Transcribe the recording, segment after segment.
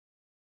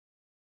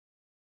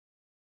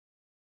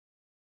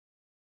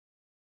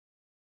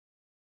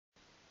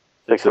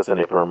6, that's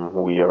any firm.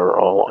 We are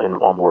all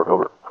on board,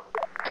 over.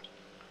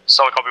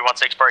 Solid copy,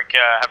 1-6 break,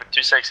 having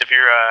 2-6, if you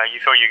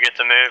feel you're good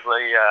to move,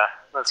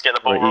 let's get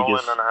the ball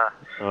rolling and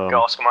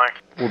go Oscar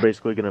Mike. We're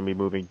basically going to be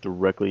moving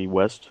directly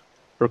west,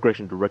 or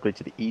correction, directly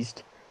to the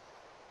east.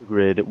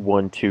 Grid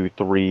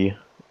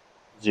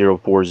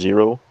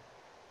 123040.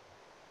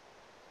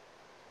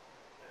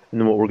 And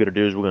then what we're going to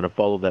do is we're going to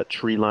follow that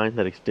tree line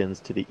that extends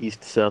to the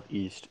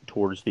east-southeast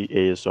towards the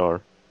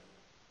ASR.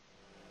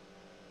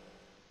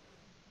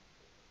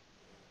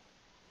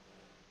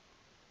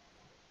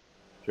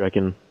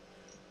 Tracking.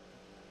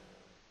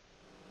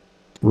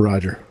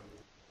 Roger.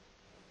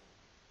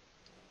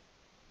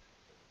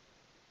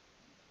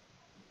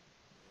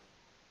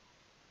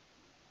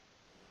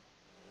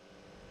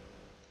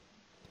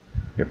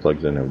 Your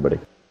plugs in, everybody.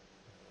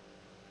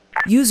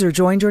 User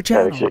joined your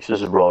channel. 6,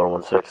 this is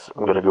Brawler 16.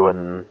 I'm going to go ahead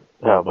and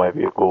have my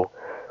vehicle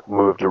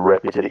move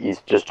directly to the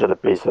east, just to the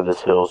base of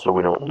this hill, so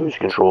we don't lose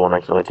control and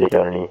accidentally take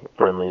out any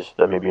friendlies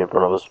that may be in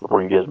front of us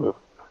before you guys move.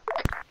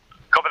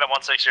 Copy that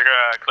 1-6, you're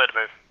clear to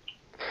move.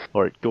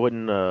 Alright, go ahead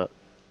and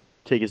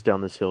take us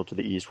down this hill to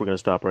the east. We're going to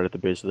stop right at the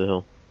base of the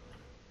hill.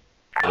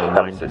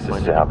 This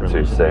is Alpha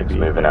 26,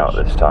 moving out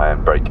this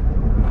time. Break.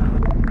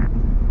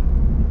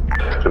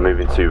 We're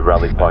moving to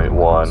rally point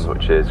 1,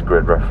 which is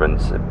grid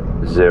reference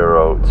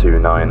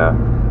 029er.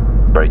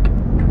 Break.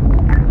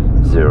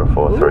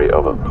 043,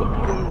 over.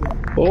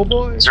 Oh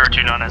boy.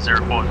 029er,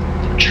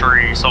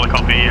 04 solid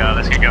copy,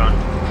 let's get going.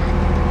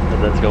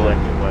 And let's go like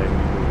why we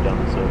moved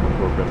down this hill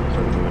before Bradley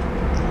started moving.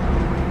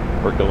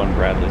 We're going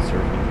Bradley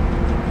surfing.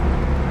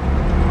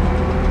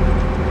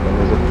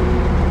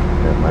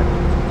 Yeah, Mike.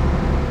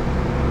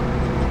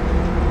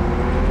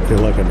 I feel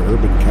like an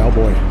urban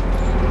cowboy.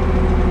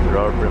 There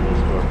are friendlies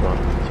to our front,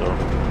 so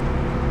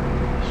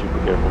super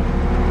careful.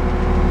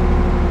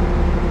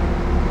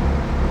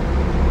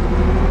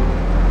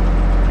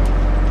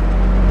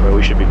 Alright,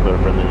 we should be clear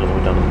of friendlies all the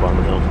way down to the bottom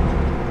of the hill.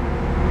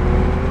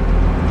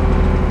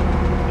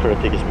 Try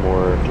to take us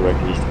more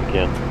direct east if we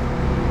can.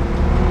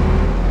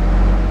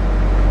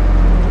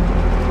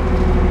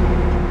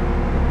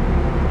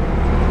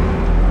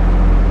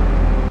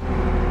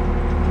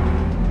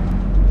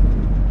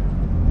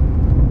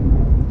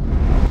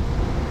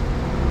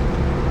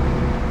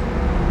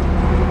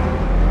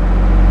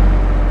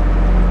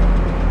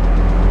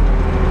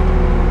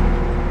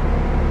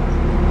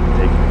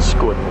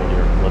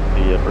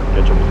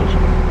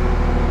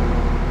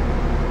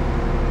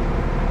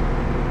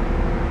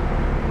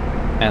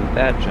 And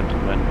that,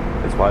 gentlemen,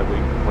 is why we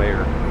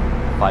wear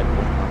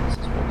 5-point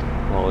harnesses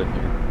while in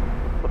here.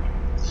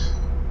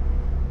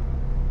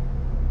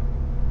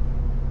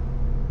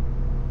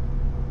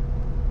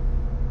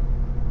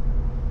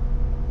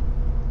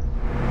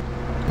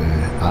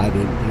 I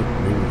didn't think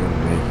we were going to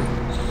make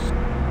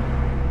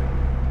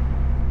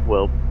it.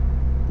 Well,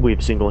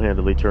 we've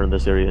single-handedly turned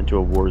this area into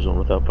a war zone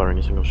without firing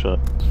a single shot.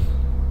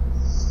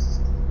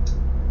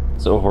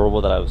 So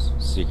horrible that I was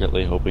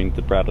secretly hoping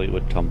that Bradley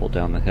would tumble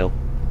down the hill.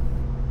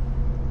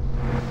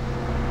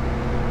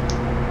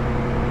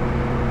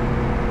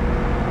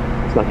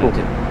 It's not cool.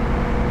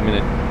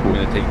 I'm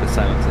gonna take the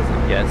silence as a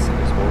yes. It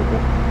was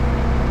horrible.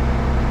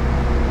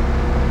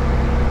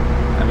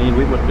 I mean,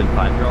 we would have been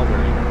fine. You're all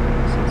wearing our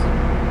harnesses.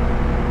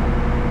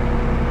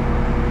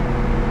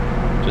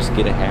 Just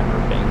get a hammer,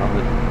 bang on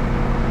the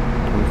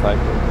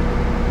 25 rope.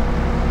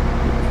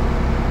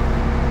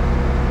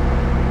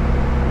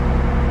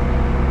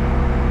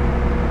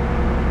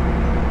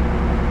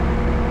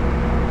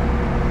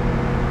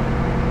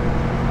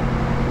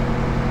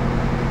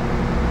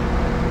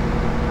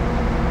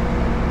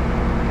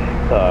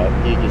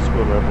 Aegis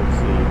squad reference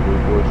the Blue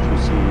Force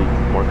 2C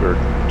marker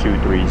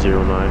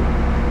 2309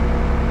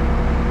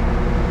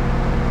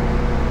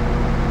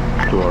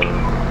 to our,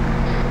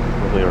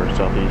 roughly our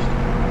southeast.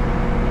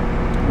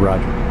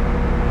 Roger.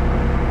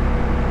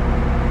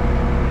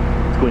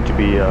 It's going to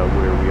be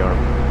where we are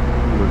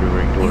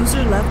maneuvering towards.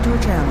 User left your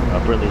channel.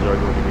 Friendlies are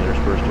going to be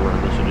interspersed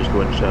around this, so just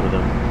go ahead and shadow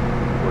them.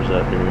 Where's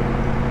that area?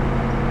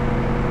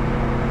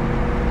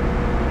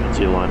 You can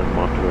see a line of them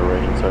off to our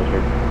right hand side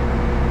here.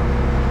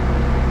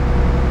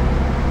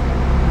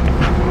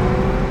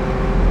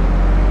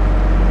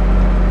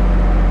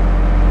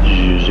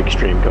 Use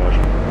extreme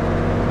caution.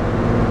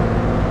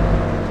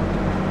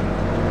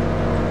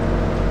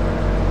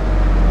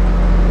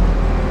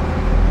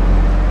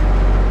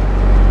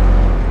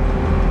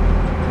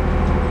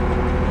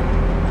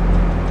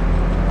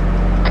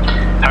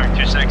 Having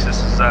 2-6, this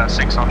is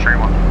 6 on tree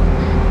 1.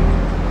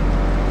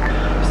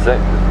 6,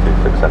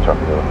 2-6, I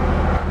traffic over.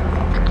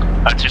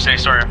 2-6,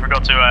 sorry, I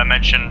forgot to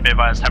mention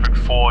Bivaz Havoc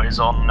 4 is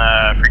on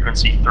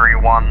frequency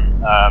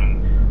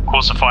 3-1.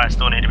 Course of fire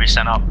still need to be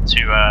sent up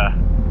to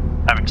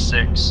Havoc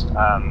 6,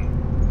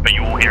 but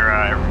you will hear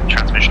a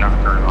transmission over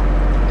the river.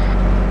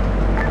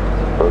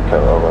 Okay,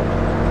 over.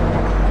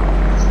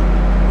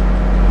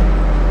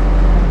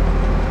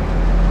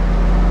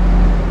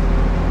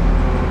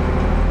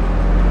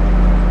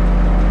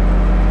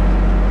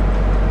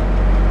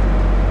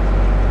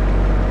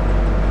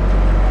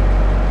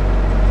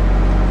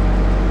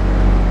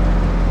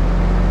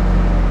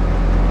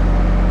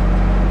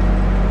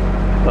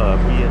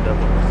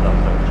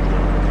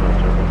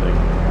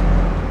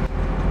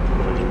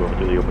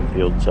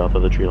 field south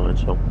of the tree line,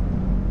 so.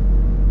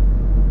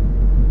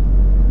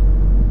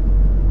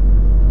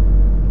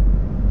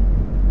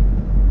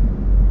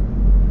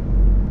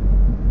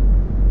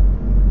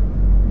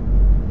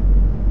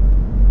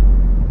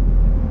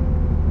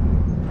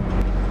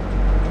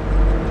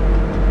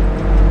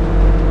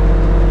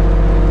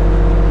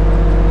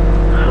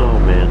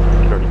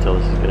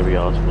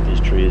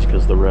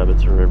 Because the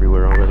rabbits are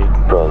everywhere already.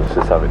 Bro, this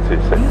is Havoc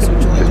 26.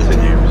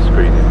 Continue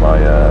screening my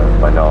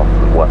my north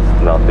and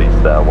west,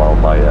 northeast there while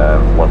my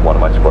one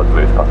of my squads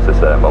moves past this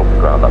open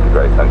ground. That'd be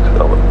great. Thanks,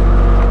 Philip.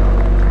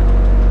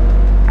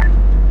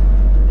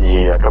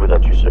 Yeah, copy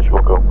that. 26.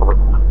 We'll go. Over.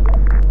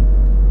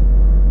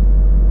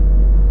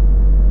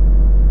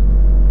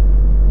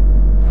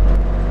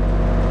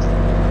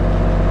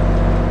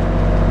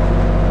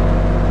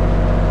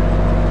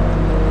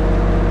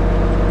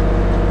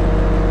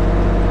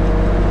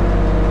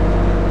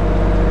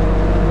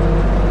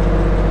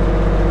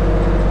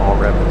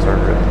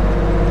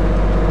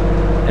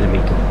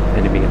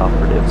 Enemy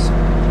operatives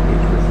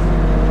made with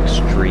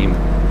extreme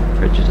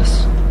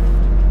prejudice.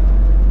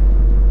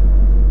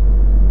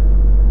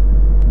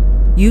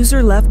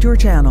 User left your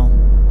channel.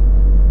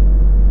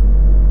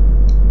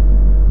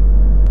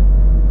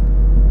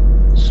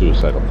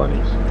 Suicidal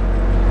bunnies.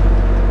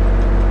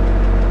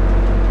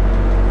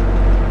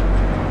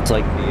 It's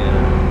like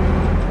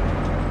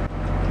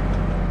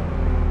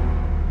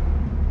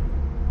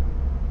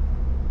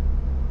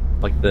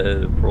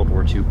the World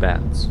War II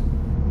bats.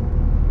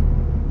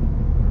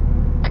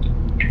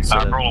 So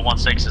Brawler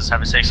 16 is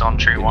Heavy 6 on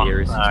tree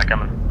 1,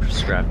 coming.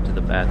 Strapped to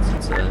the bats,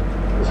 it's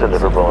It's a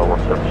different Brawler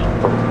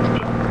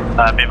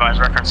 16. Be advised,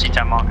 reference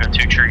C10 marker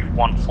 2 tree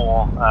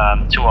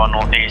 1-4 to our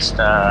northeast.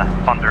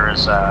 Thunder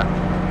has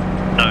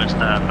noticed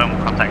thermal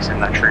contacts in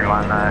that tree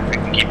line. We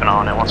can keep an eye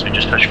on it once we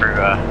just push through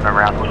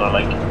around Willow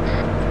Lake.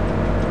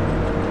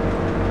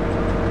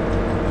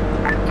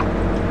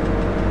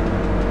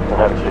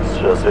 Heavy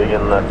 6, say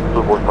again that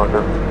blue board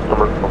marker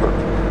number.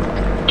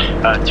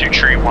 2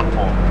 tree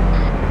 1-4.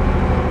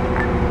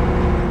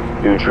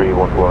 2 tree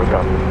 1-4,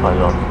 copy.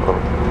 Eyes on.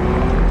 Over.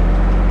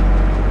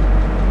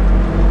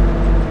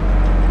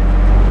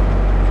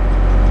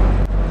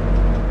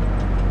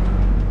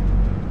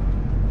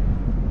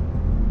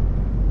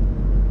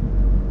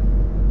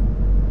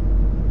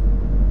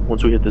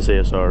 Once we hit this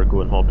ASR,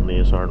 go and halt in the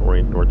ASR and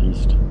orient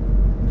northeast.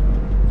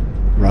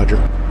 Roger.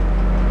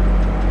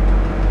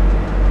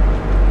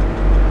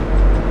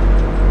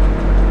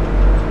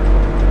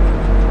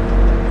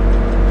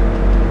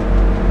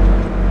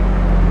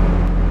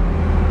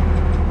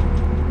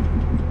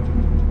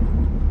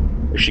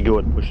 Should go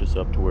ahead and push this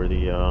up to where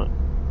the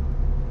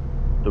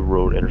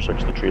road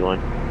intersects the tree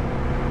line.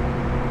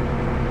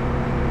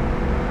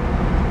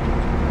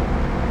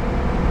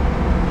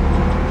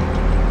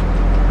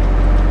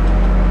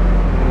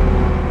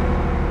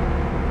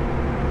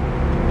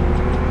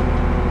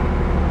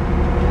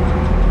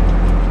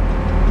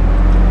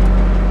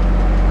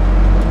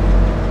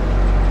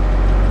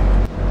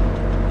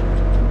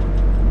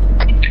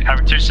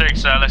 Havoc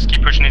 26, let's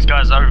keep pushing these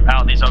guys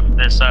out this open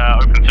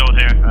field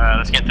here.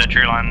 Let's get to the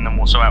tree line and then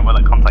we'll sort out where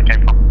that contact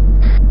came from.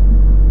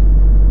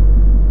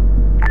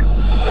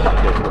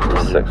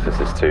 6, this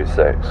is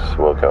 2-6.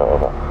 We'll go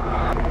over.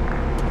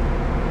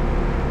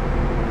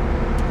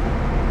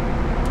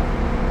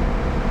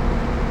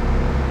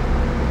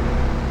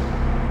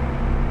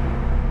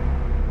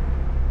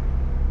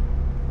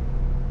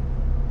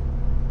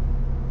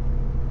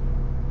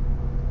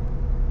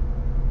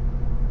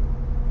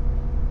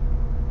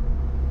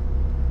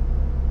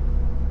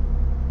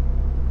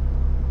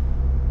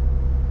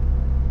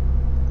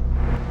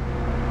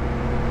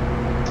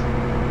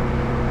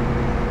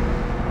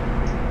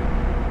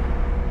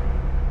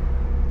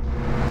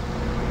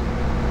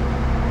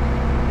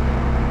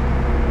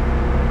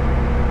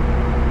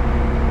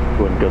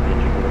 Go ahead and gut the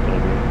engine for the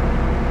time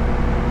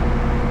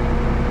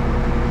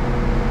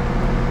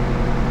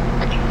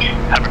being.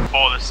 Havoc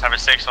 4, this is Havoc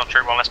 6 on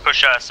tree 1. Let's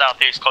push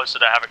southeast closer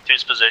to Havoc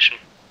 2's position.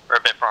 We're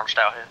a bit branched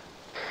out here.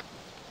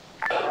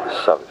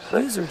 7, 6,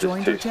 User this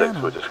joined is your 2-6.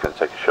 channel. We're just going to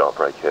take a short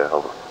break here.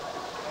 Over.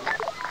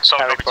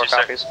 Sorry, Havoc 4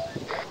 copies.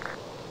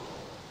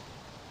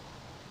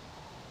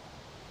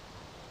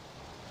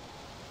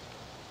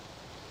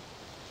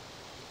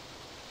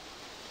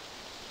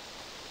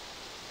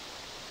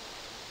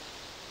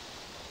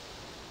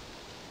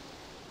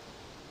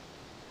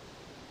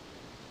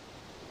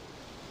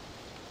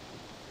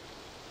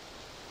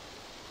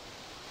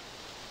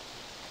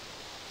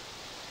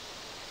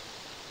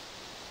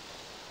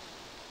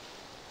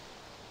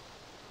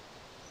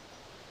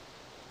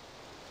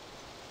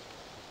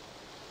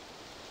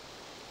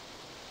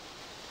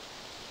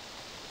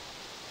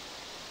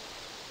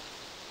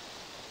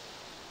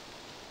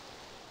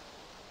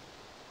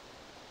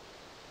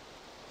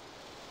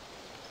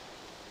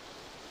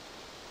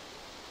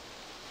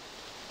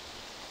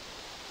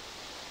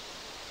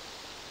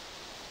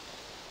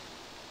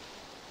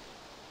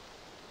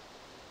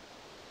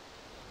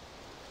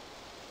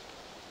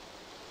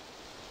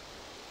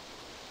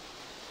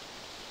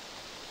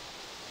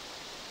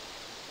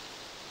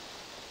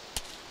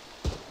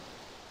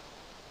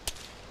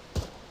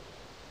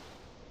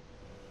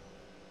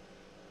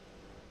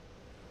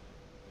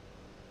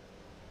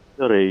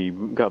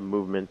 Got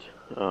movement,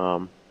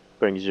 bearing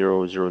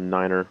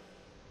 009er.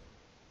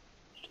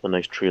 Just the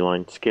next tree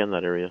line. Scan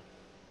that area.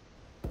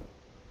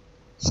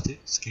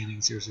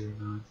 Scanning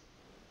 009.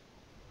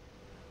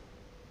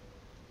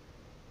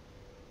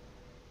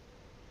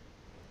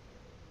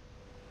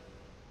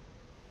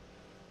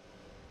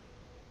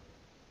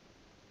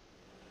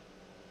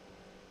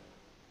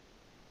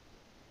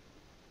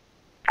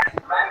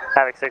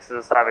 Havoc 6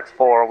 is Havoc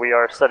 4. We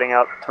are setting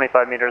up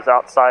 25 meters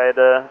outside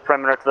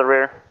perimeter to the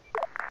rear.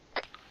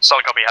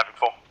 Solid copy, Havoc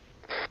 4.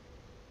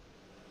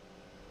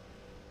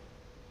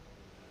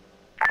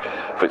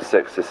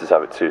 56, this is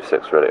Havoc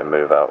 26, ready to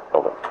move out,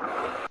 over.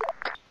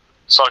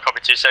 Solid copy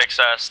 26,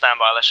 stand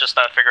by. Let's just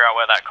figure out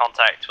where that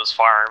contact was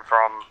firing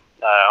from,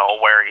 or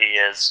where he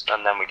is,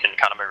 and then we can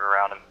kind of move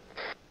around him.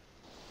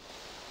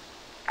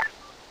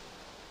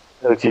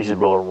 Exceed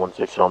Brawler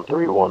 16 on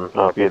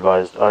 3-1. Be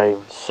advised, I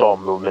saw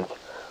movement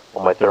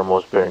on my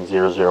thermals bearing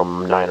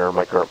 009er,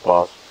 my current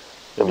boss.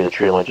 It's going to be the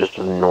tree line just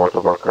to the north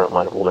of our current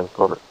line of holding.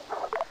 Over.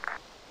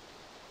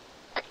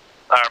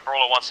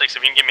 Brawler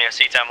 16, if you can give me a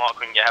C10 mark,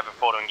 we can get Havoc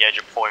 4 to engage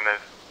it before we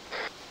move.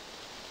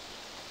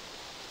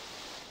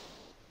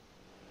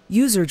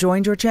 User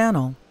joined your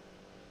channel.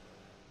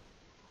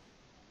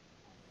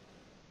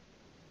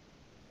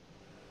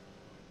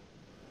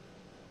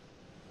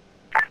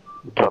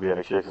 Copy,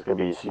 X6 is going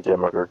to be C10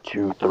 marker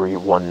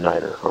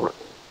 2319er. Over.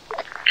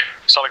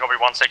 Solid copy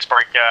 16,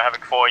 break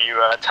Havoc 4, you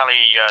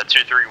tally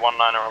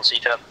 2319er on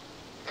C10.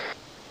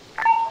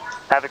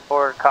 Havoc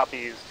 4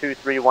 copies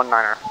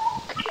 2319er.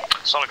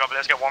 Solid copy,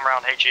 let's get 1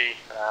 round HE,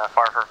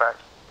 fire for effect.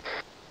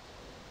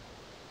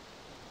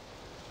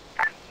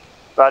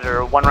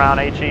 Roger, 1 round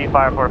HE,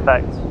 fire for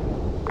effect.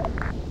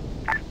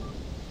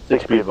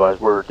 6, be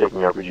advised, we're taking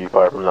RPG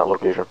fire from that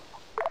location.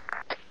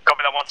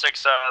 Copy that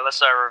 16,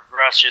 let's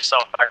reverse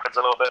yourself backwards a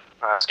little bit,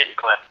 let's get you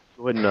clear.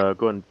 Go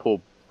ahead and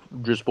pull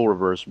just full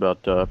reverse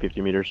about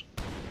 50 meters.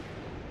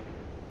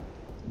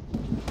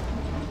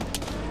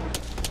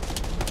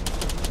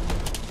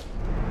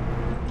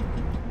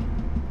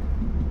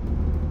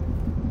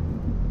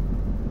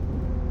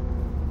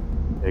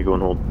 Hey, go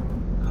and hold.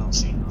 I don't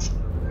see nothing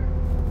over there.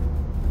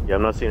 Yeah,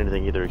 I'm not seeing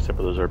anything either except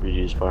for those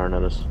RPGs firing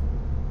at us.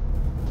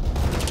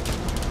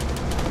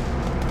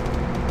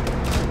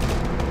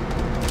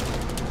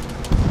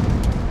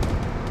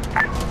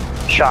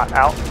 Shot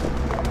out.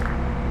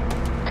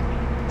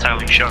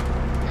 Tally shot.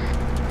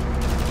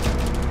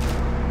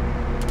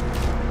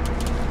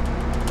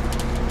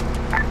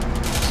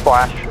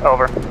 Splash,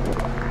 over.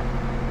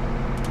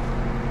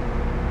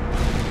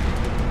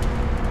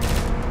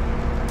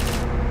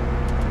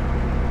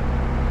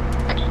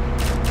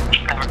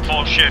 Havoc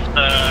 4, shift,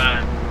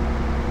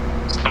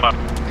 stand by.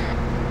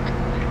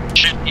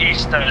 Shift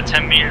east,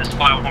 10 meters,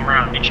 fire 1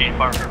 round, HE,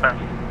 fire for effect.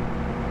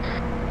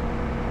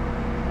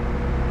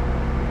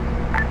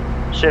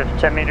 Shift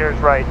 10 meters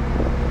right.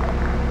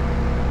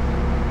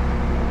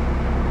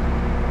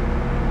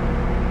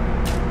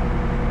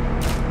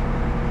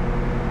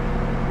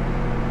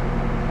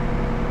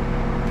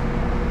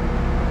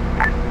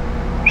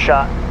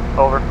 Shot,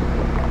 over.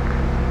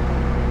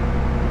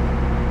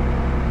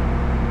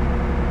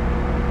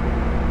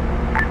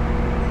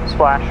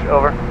 Splash,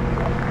 over.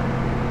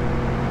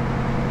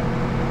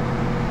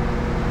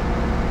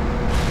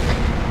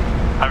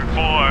 Havoc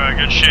 4,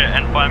 good shit,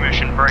 end fire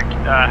mission, break.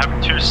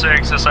 Havoc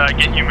 26, let's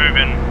get you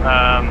moving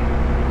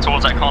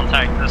towards that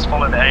contact. Let's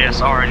follow the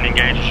ASR and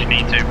engage as you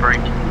need to, break.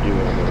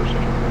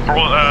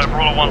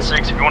 Brawler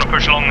 16, if you want to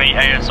push along the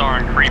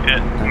ASR and creep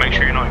it, make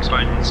sure you're not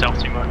exposing yourself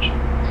too much.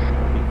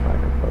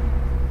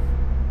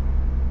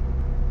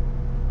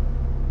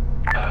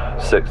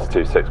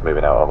 626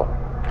 moving out, over.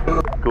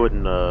 Go ahead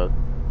and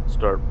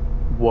start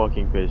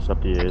walking pace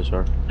up the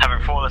ASR.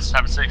 Havoc 4, let's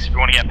Havoc 6, if you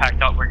want to get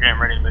packed up, we're getting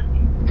ready to move.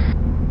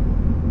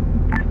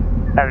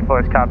 Havoc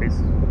 4 copies.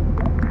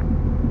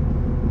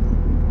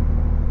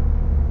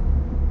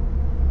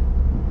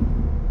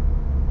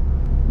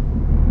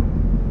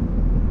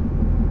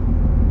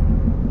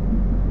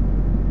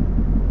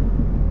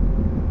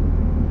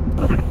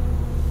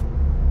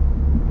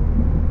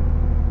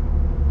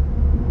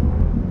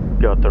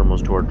 Got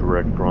thermals toward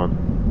direct front.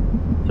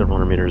 Several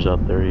hundred meters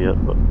out there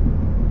yet, but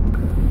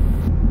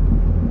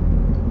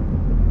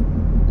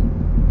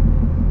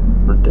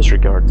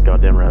disregards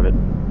goddamn rabbit.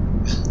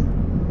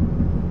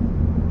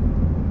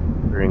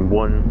 Bearing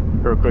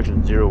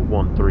 013.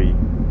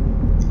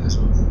 That's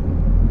what.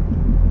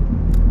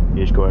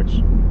 Gauge coax.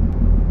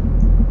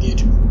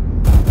 Gauge.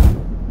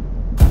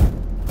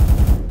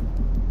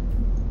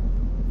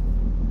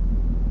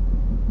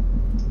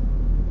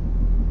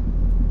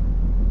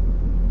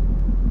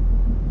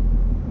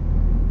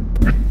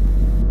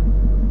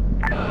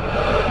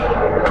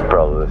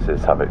 Brawler, this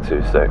is Havoc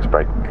 26,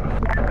 break.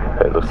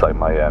 It looks like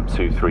my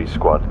 2-3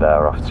 squad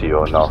there off to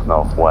your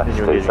north-northwest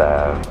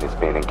is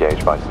being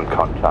engaged by some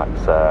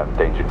contacts,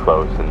 danger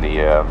close in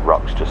the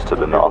rocks just to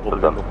the north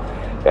of them.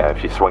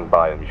 If you swing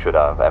by them, you should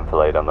have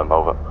enfilade on them,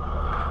 over.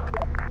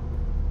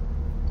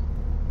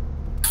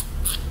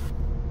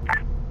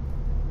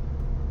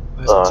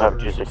 Have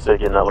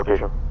G6 in that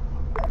location.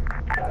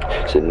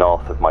 To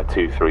north of my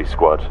 2-3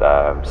 squad,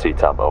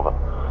 C-tab over.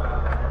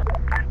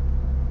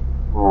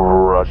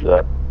 Roger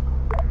that.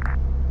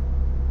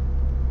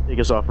 Take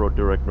us off-road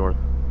direct north.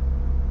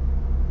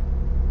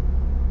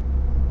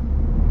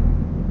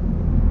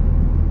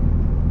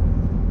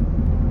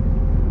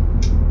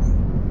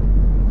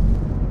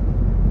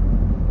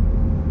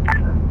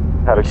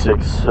 Havoc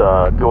 6,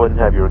 go ahead and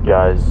have your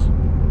guys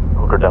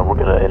hunker down. We're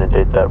gonna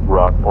inundate that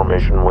rock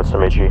formation with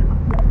some HE.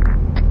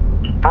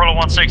 Brawler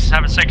 1-6,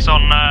 Havoc 6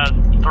 on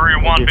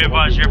 3-1. Be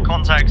advised you have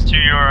contacts to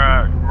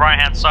your right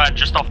hand side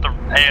just off the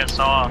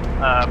ASR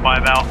by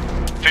about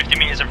 50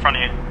 meters in front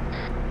of you.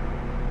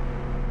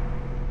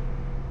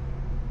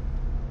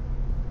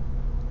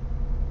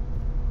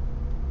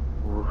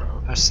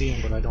 I see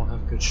him, but I don't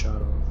have a good shot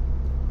of him.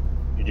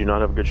 You do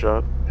not have a good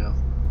shot? No.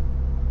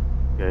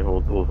 Okay,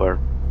 hold fire.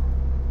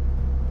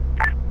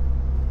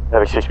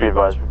 Havoc 6, be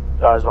advised.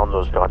 Eyes on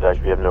those contacts.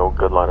 We have no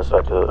good line of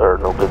sight to, or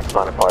no good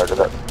line of fire to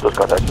those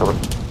contacts. Over.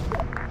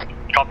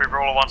 Copy,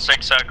 Brawler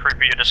 1-6. Creep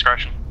at your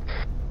discretion.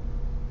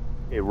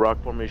 Okay, rock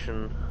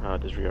formation.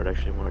 Disregard.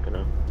 Actually, we're not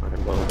gonna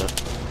bother that.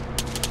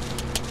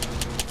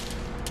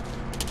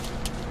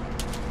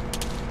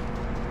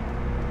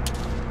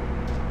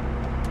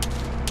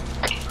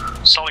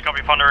 Solid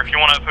copy, Thunder. If you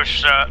want to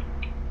push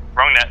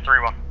wrong net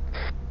 3-1.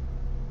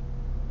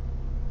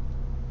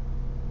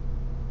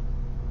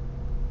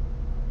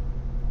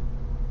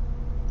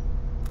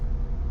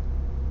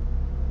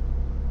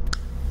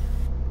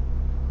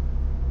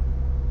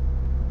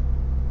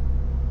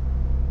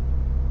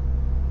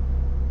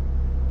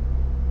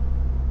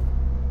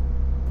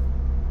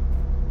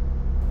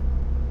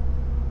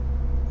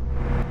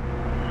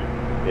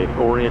 Okay,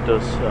 orient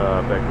us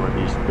back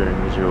northeast, bearing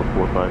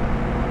 045.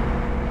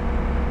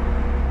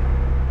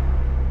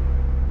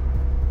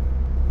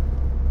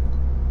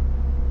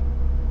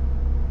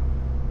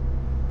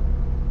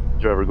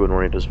 Driver, go and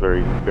orient us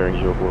bearing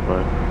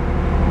 045.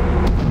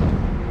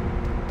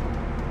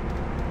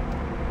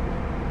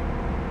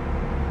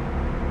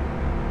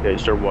 Okay,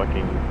 start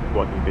walking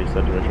face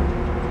that direction.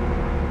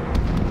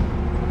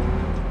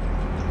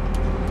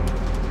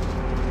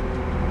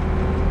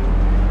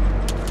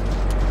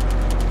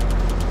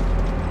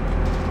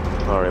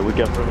 Alright, we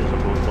got friendlies on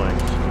both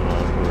flanks. Of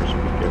course,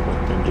 be careful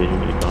engaging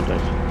any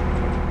contacts.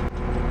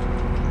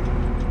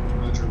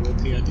 Roger, low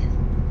PID.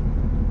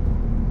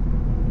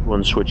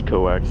 One switch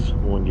coax,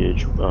 we'll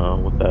engage with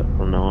that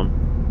from now on.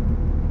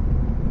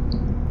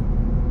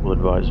 We'll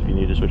advise if you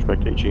need to switch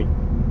back to HE.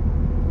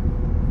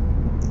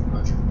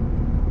 Roger.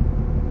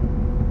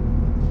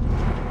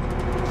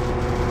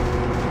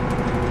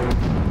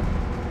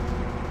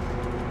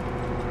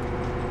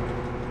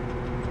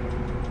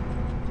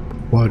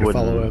 Why to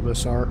follow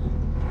MSR?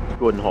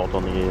 Go ahead and halt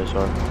on the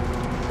ASR.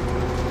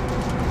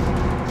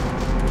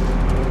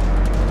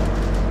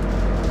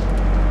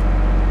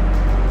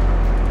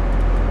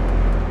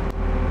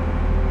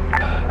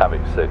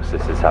 Havoc 6,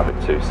 this is Havoc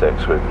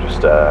 2-6. We've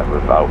just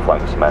we've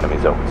outflanked some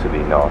enemies over to the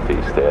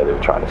northeast here. They were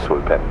trying to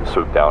swoop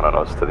down on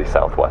us to the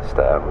southwest.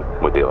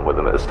 We're dealing with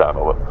them at this time,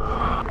 over.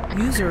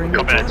 User in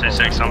your Copy that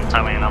channel. 2-6. I'm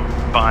telling you, I'm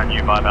behind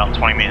you by about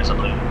 20 meters, I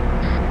believe.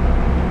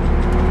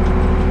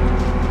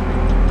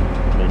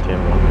 Maintain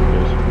one focus.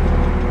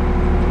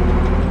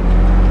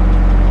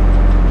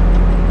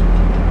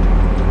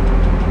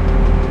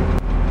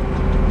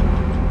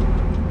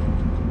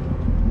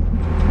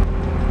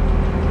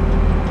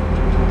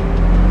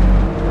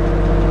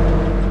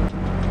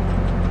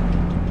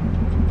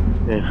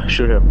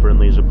 Should have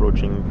friendlies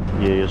approaching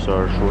the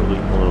ASR shortly.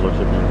 Well, it looks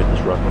like we can get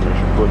this rock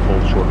formation. Go ahead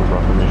and hold short of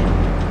rock formation.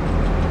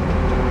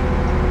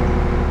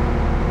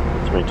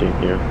 Let's maintain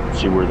here.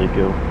 See where they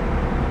go.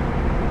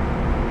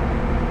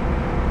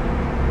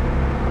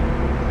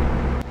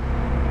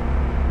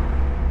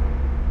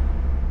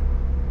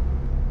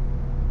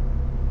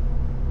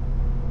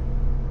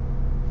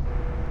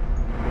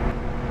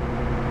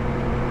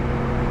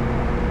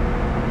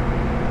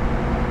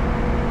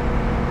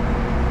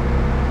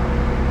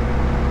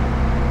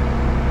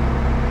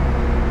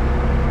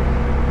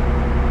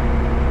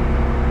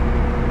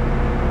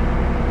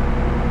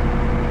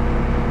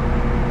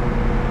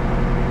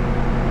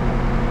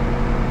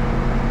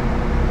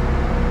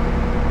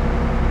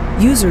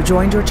 User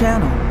joined your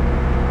channel.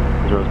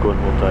 Let's go ahead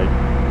and hold tight.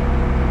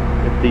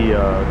 If the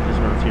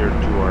dismounts here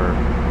to our,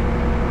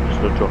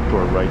 just look to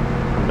our right,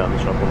 come down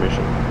this rock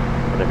formation.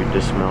 I'd have you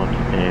dismount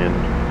and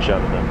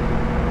shout at them.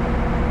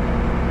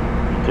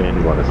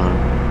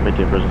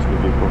 Maintain presence in the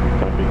vehicle.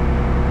 Copy.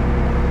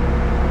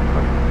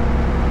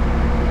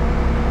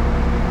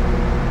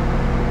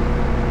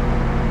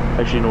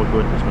 Actually, no, go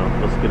ahead and dismount.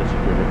 Let's get a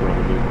secure hit around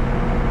the vehicle.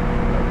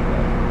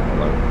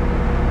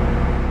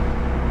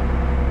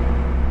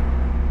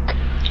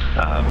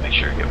 Make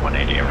sure you get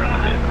 180 around the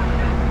vehicle.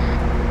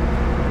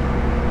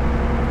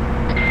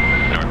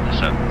 North to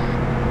south.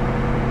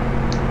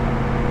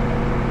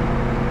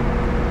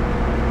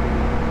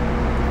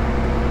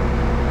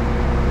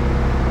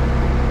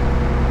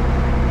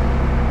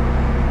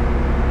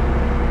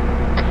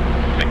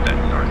 Make that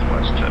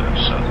northwest to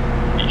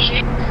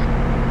southeast.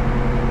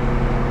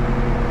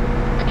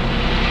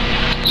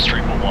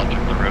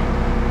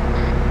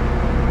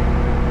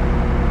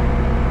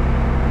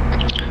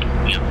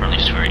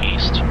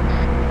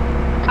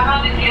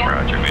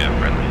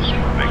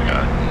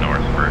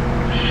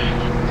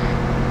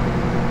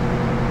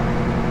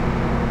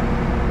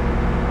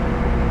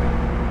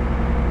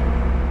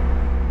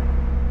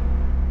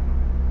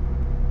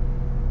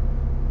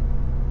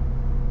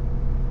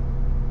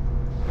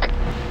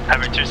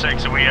 Havoc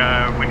 26,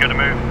 are we good to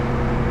move?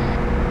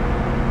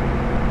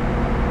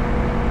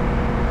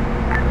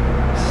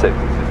 6,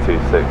 this is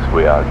 26,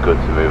 we are good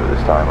to move at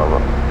this time, over.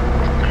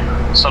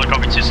 Solid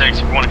copy 26,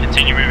 if you want to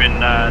continue moving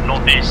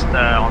northeast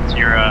onto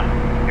your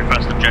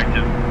first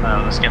objective,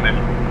 let's get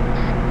moving.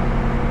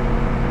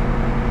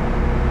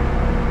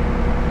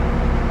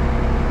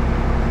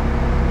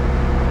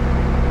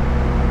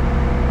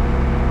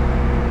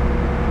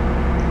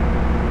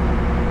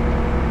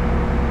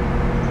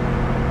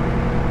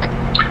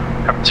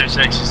 Copy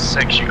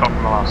 26, you copy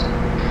my last.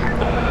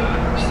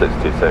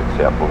 626,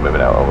 yeah, we're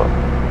moving out, over.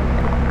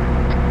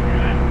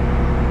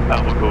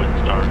 We'll go ahead and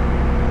start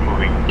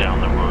moving down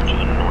the road to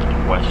the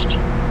northwest.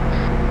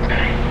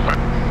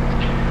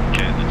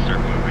 Okay, let's start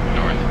moving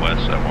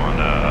northwest. I want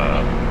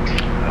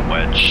a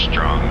wedge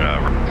strong.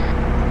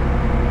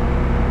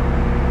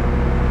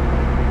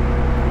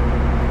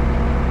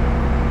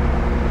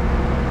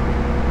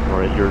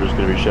 Alright, you're just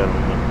going to be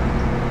shadowing them.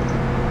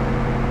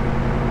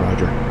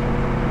 Roger.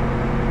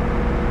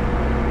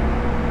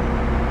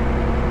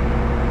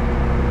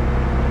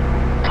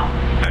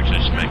 Actually,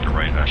 just make a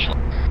right echelon.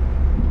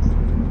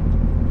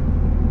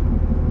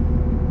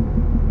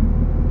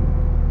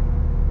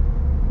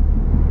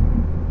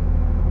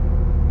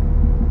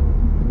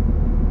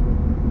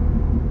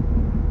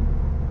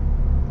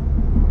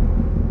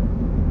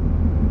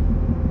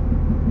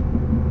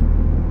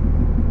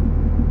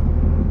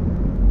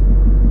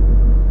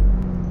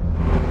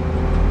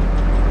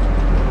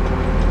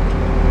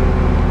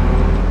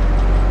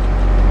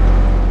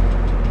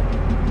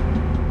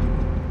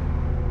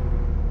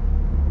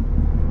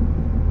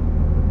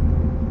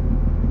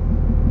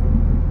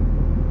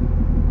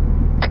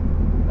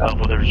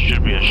 Well, there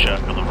should be a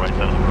shack on the right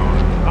side of the road,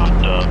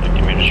 about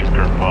 50 meters from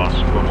current boss.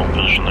 We'll hold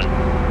position there.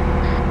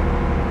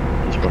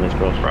 This one is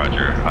cross.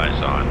 Roger,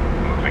 eyes on,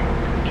 moving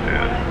to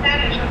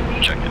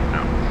check it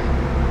now.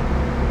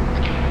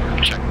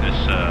 Check this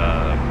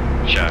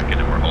shack and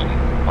then we're holding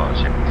pause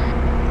here.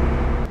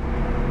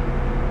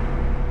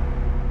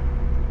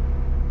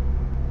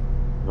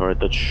 Alright,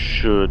 that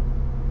should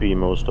be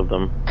most of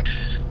them. I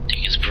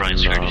think it's Prime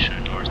 32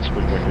 north.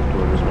 Switch back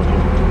toward this one.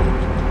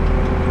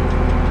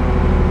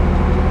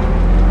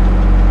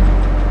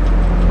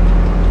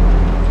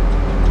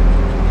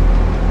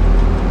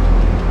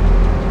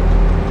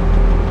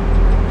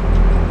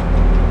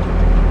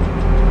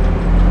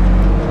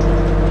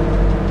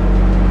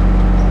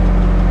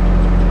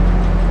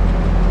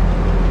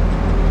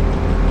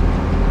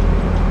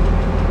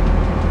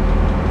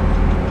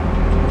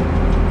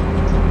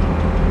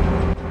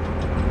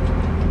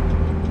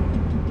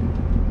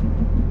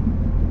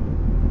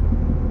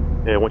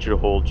 Yeah, I want you to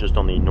hold just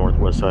on the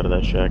northwest side of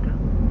that shack.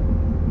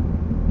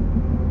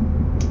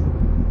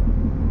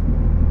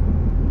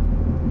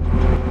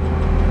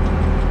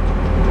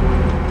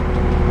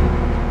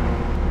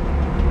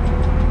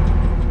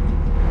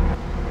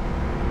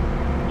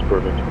 It's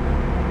perfect.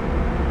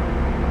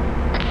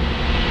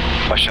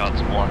 My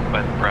shot's blocked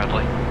by the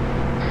Bradley.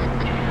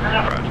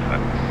 Roger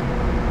that.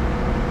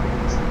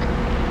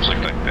 Looks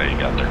like they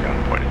got their gun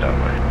pointed that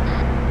way.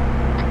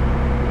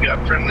 We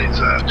got friendlies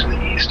to the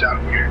east out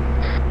here.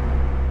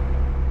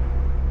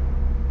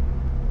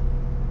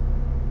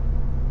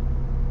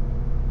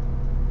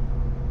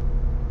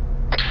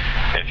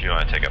 If you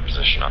want to take a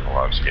position on the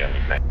logs again,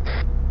 you may.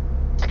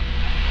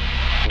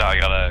 No, I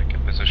got a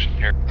good position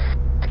here.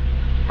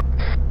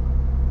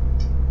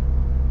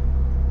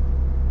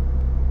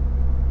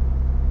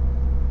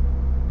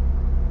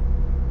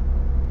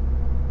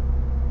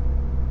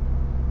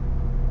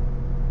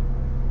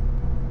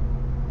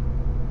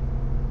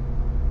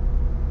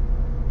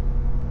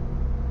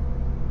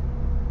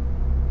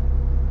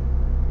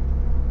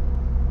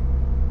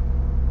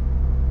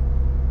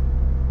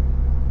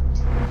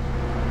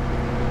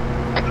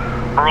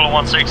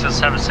 Brawler 16 is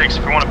 76.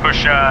 If you want to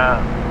push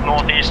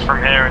northeast from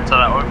here into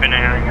that opening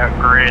at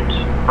grid,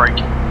 break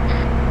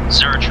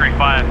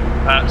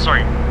 035.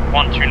 Sorry,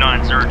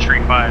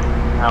 129035.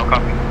 I'll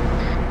copy.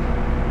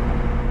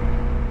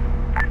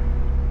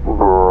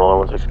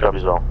 Brawler 16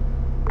 copies all.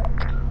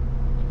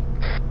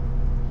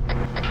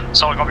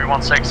 Solid copy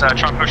 16.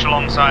 Try and push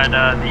alongside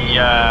the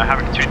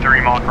Havoc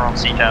 23 marker on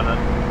C-Tether.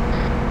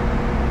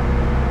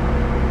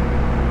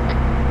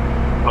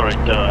 Alright,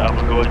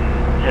 Alpha, go ahead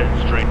and head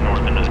straight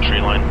north into the tree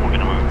line. We're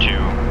going to move to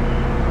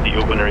the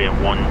open area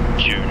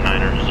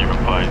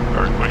 12905,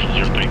 or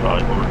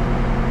 035, over.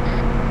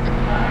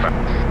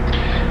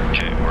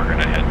 Okay, we're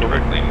gonna head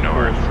directly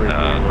north.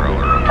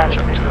 Brawler, catch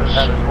up to us.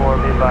 Set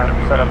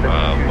up the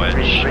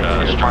wedge,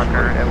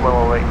 marker at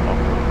Willow Lake.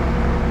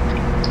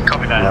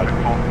 Copy that,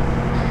 Havoc 4.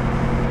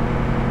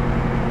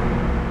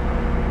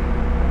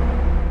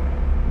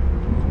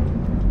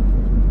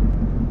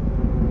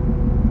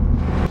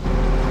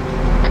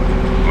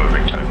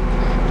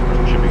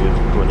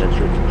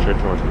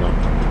 Straight north now.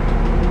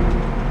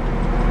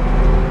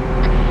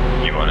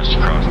 You want us to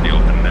cross the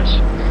openness?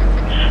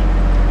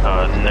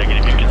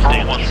 Negative, you can stay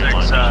in the tree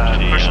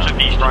line. Push to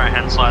the right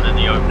hand side of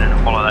the opening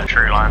and follow that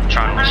tree line.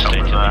 Try and stop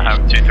with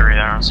Havoc 23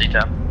 there on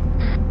C-Tab.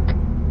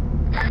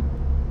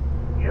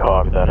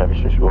 Copy that,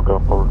 Heavy 6 will go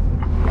forward.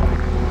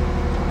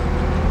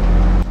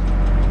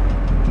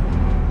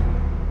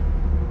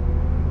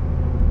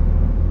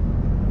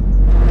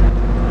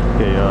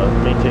 Okay,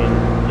 maintain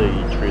the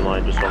tree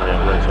line just on the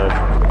right side.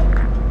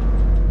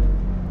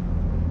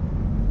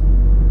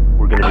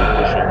 We're going to be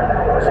pushing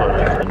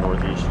slightly to the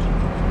northeast.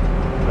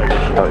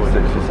 Oh,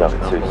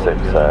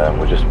 6726,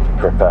 we're just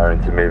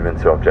preparing to move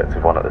into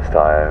objective 1 at this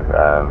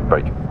time.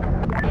 Break.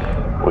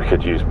 We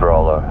could use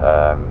Brawler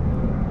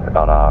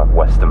on our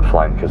western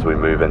flank as we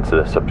move into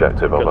this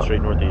objective. Go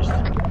straight northeast.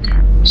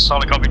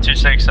 Solid copy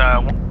 26,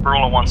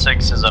 Brawler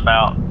 16 is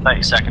about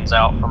 30 seconds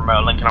out from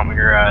linking up with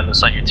your,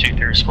 looks like your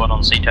 2-3 squad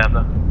on C-Tab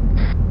there.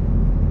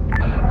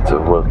 It's a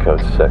world code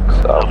 6.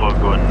 Alpha,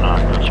 go ahead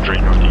and go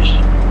straight northeast.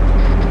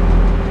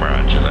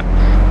 Roger that.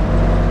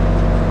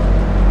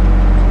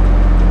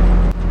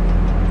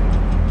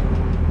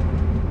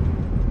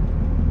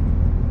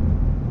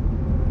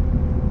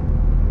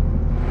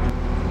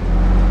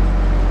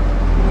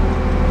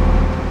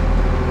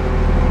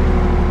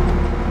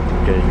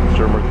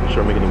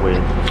 Start making the way.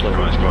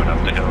 Everyone's going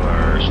up the hill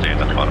or staying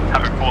at the bottom.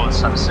 Having 4 at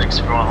 7-6,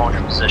 if you want to hold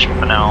your position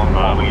for now,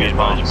 we get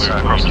advance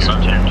across the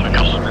zone for a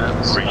couple of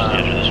minutes. Reach the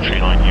edge of this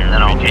tree line here.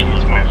 Then I'll get you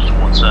to move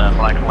towards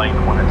Black Lake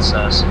when it's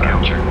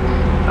secure.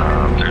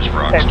 There's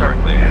rocks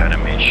directly ahead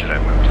of me. Should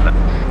I move to that?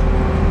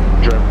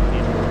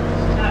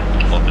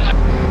 Hold position.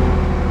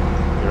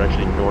 They're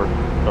actually north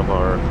of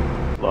our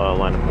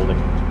line of holding.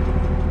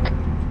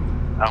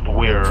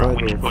 We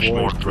need to push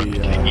more to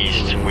the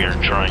east. We are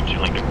trying to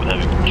link up with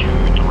having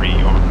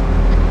 2-3 or.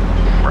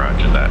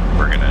 Roger that.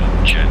 We're gonna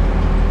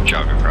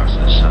jog across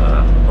this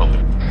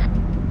open.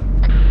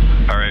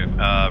 Alright,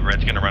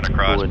 red's gonna run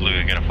across, blue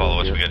is gonna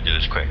follow us. We gotta do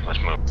this quick. Let's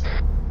move.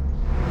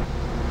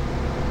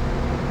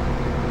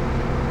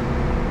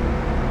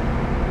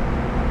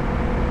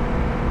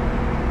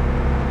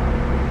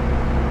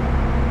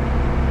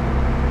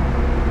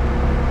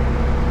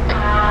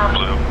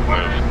 Blue,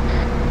 move.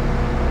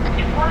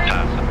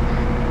 Pass.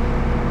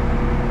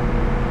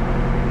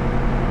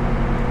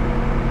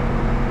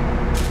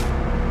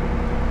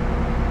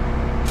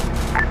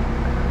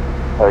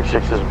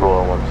 6 is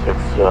Brawler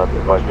 16,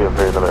 advise we have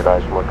very limited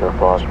eyes from our current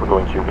boss. We're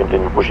going to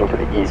continue pushing to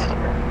the east,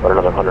 about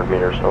another 100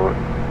 meters, over.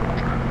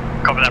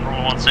 Copy that,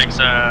 Brawler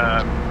 16,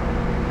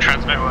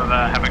 transmit with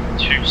Havoc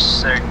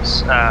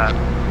 26,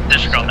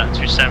 disregard that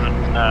 27,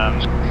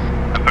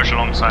 and push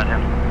alongside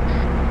him.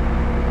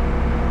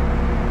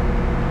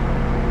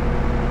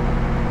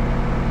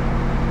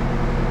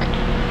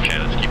 Okay,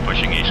 let's keep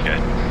pushing east,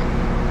 guys.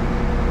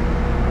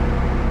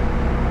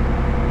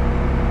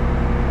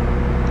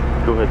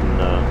 Go ahead and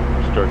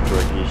start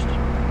direct east.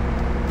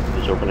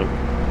 This opening.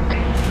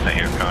 I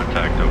hear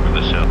contact over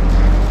this hill.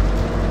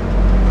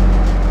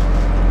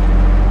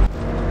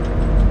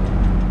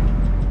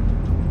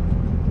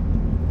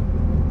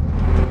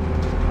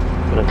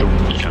 Gonna have to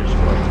reach your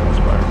squad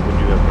crossfire. We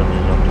do have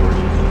friendlies up towards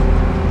east.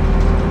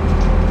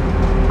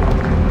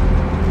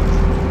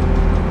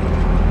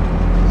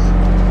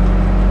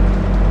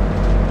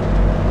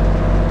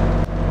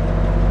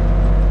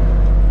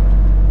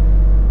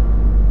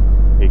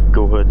 Okay,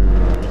 go ahead and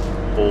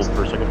hold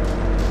for a second.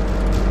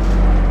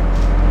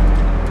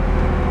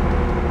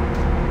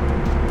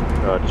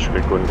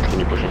 Disregard, go ahead and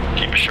continue pushing.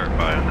 Keep a sharp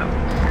eye on them.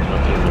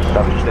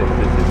 Savage 6,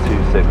 this is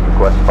 2-6,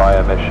 request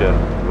fire mission,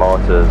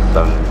 mortars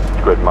and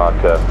grid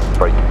marker,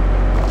 break.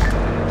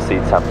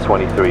 C-Tab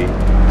 23,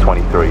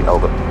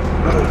 over.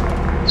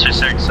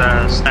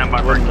 2-6, stand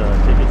by break.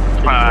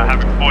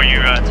 Have it for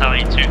you,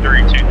 tally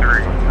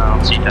 2323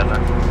 on C-Tab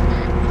then.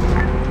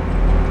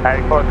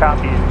 Havoc 4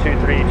 copies,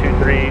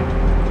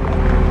 2323.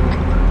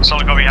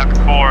 Solid copy, Havoc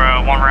 4,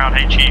 1 round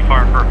HE,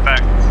 fire for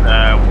effect.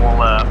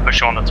 We'll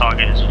push on the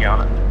target as you get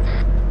on it.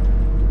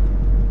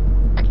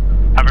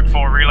 Havoc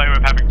 4, relay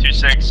with Havoc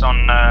 26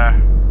 on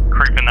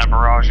creeping that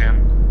barrage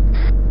in.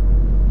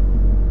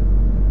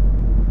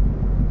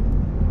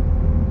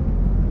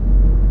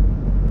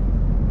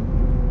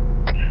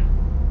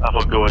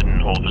 I'll go ahead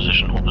and hold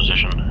position,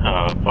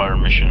 fire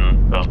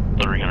mission about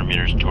 300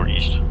 meters toward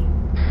east.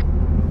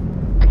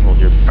 Hold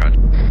your...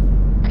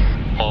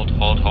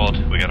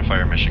 Hold. We got a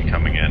fire mission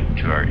coming in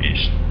to our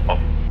east. Oh.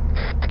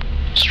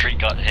 Street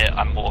got hit,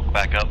 I'm walking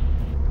back up.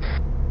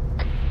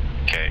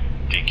 Okay,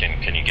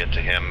 Deacon, can you get to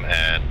him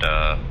and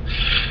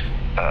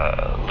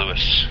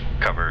Lewis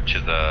cover to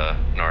the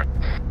north?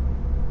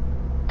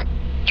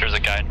 There's a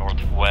guy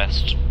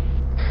northwest.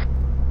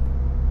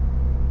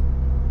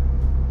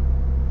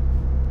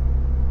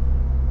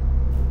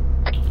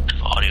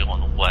 Audio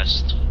on the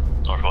west,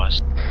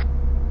 northwest.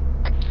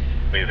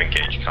 We've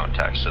engaged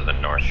contacts to the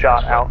north.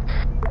 Shot out.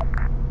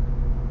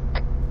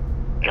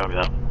 Copy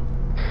that.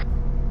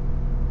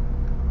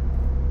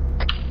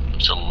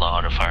 There's a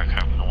lot of fire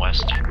coming from the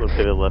west. We'll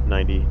pivot left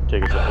 90,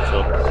 take us up the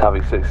hill.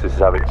 Havoc 6, this is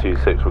Havoc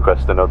 26,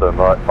 request another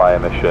fire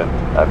mission,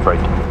 break.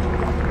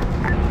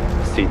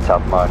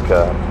 C-Tab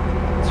marker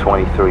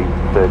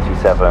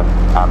 2337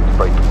 and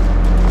break.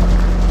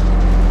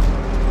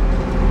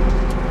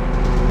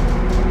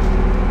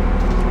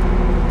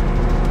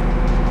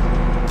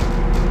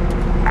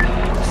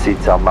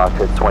 Detail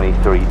marker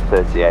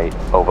 2338,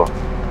 over.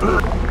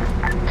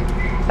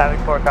 Havoc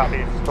 4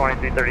 copies,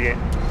 2338.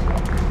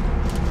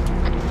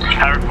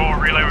 Havoc 4,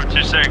 relay with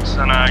 26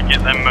 and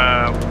get them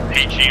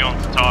PG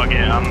onto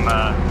target. I'm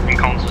in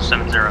console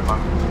 70 at the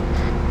moment.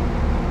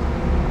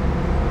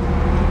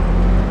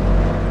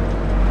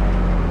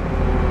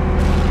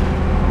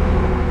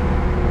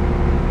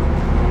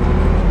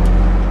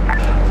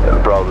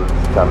 Brawler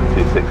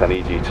 726, I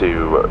need you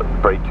to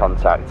break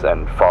contact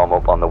and form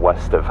up on the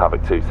west of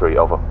Havoc 23,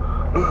 over.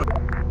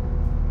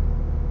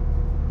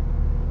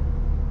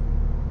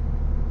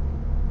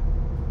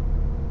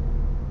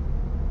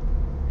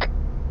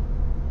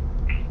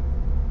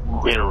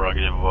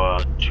 Interrogative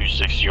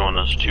 260, you want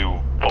us to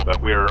pull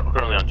back? We are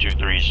currently on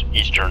 23's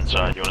eastern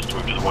side. You want us to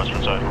move to the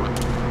western side?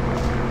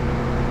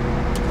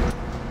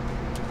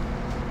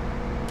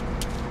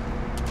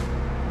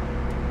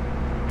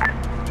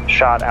 Over.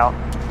 Shot out.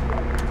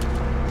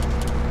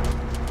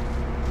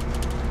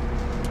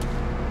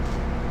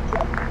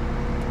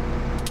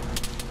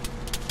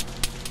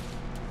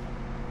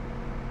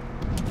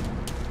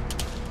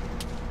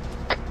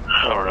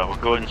 Alright, we'll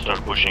go ahead and start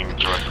pushing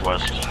direct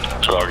west.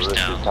 This is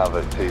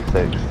Havoc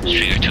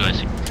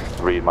 26,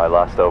 read my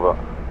last, over.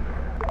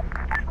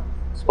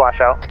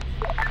 Splash out.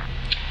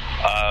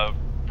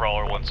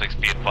 Brawler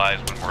 16, be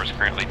advised, Windward is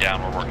currently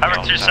down. We're working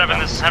Havoc 27,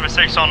 this is Havoc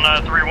 6 on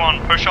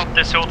 3-1. Push up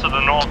this hill to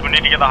the north. We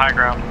need to get the high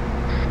ground.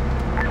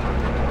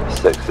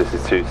 6, this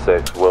is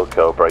 26,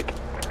 Wilco, break.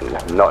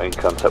 Not in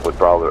contact with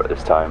Brawler at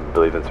this time,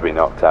 believe him to be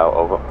knocked out,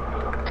 over.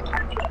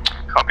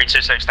 Copy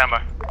 26, stand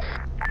by.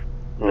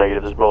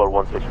 Negative, this is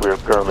Brawler 16, we are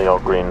currently all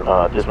green.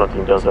 Dismount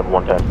team does have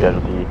one time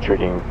casualty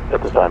treating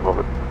at this time,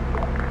 over.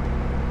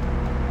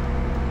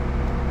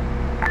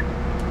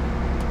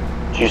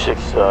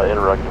 26,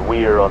 interrogative,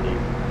 we are on the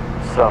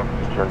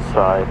southeastern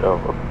side of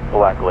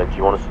Black Lake. Do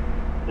you want us,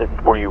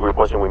 were you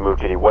requesting we move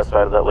to the west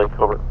side of that lake,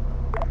 over?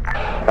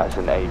 That's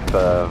an A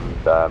firm,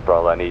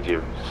 Brawler, I need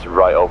you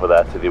right over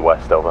there to the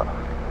west, over.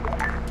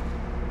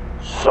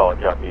 Solid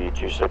copy,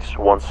 26.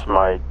 Once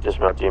my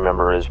dismount team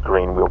member is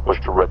green, we'll push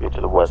directly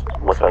to the west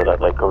side of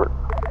that lake, over.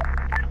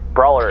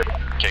 Brawler.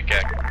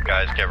 Okay,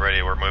 guys, get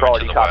ready. We're moving Brawler,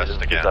 to the copy,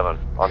 west again. 7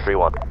 on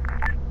 3-1.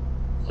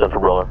 Send for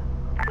Brawler.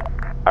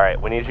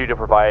 Alright, we need you to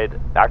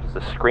act as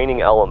a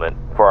screening element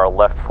for our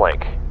left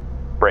flank.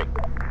 Break.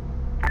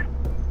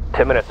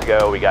 10 minutes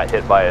ago, we got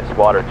hit by a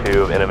squad or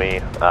two of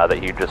enemy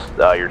that you just,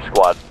 your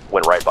squad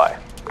went right by.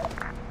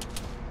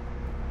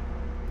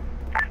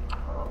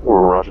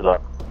 Roger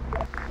that.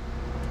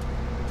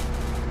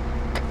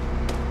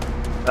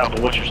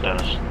 Alpha, what's your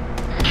status?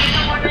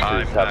 This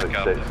is Havoc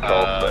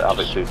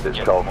 6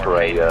 called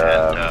for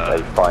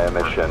a fire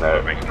mission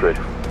at grid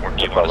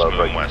follow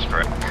break.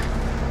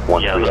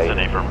 Yeah, that's the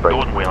name for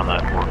go and wait on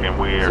that work, and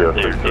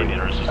they're taking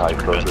our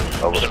assistance pretty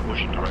bad. We'll start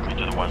pushing directly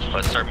to the west.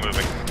 Let's start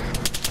moving.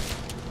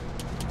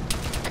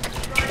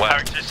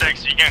 Havoc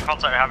 26, you can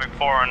contact Havoc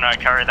 4 and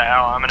carry that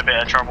out. I'm in a bit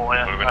of trouble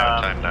here. Moving out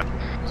of time now.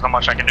 There's not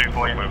much I can do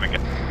for you. Moving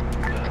it.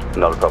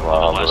 Not a problem,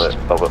 I'll handle it,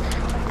 over.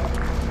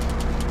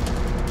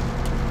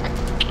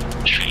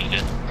 Treating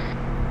it.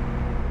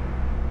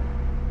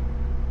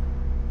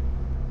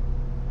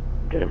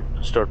 Okay,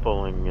 start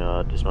following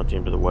dismount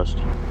team to the west.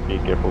 Be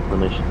careful,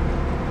 formation.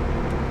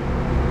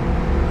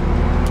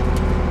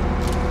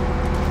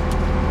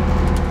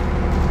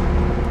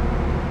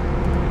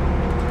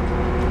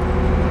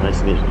 Nice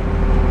and easy.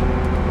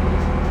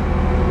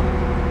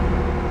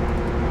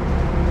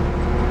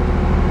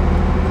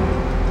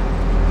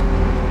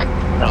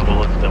 Alpha,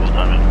 let's double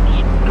time it.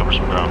 Just cover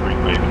some ground pretty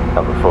quick.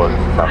 Number 4,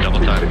 Double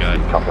time, guys.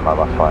 copy my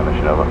last fire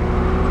mission, over.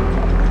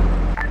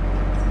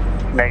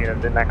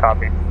 Negative, didn't I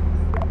copy?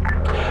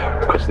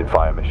 Requesting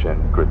fire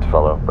mission, grid to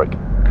follow, break.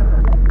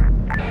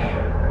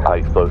 High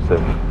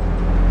explosive,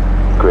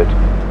 grid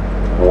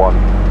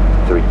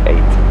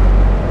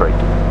 138, break.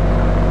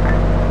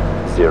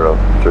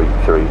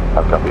 033,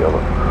 I've copy,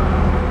 over.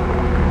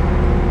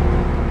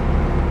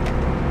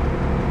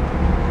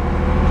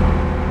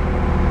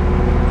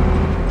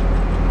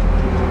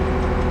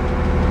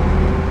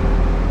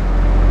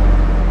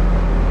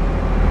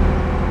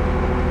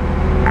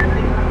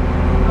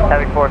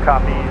 Havoc 4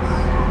 copies.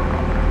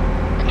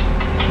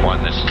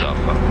 1, this is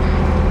Alpha.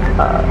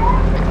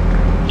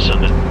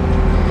 Send it.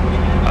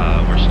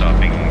 We're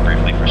stopping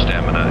briefly for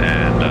stamina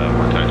and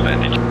working on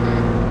advantage.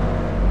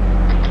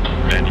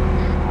 Advantage.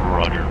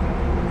 Roger.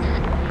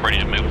 Ready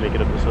to move. Make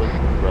it up this hill.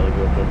 Rally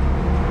go up there.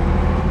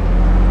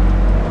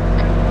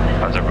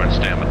 How's everyone's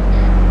stamina?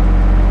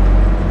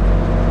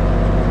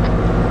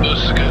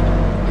 This is good.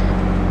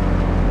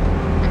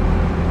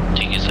 I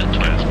think it's at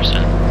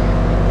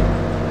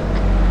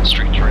 20%.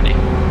 Street ready.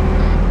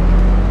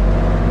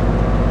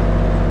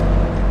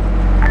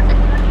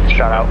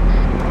 Shot out.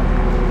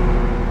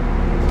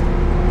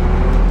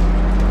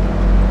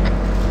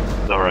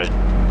 Alright,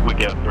 we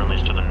got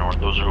friendlies to the north.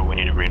 Those are who we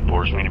need to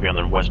reinforce. We need to be on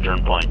their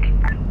western flank.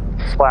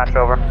 Splash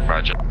over.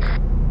 Roger.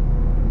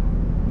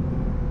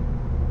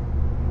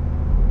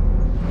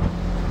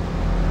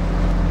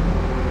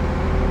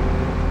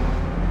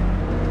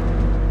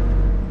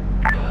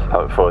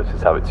 Havoc 4, this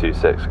is Havoc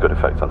 2-6, good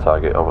effect on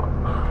target, over.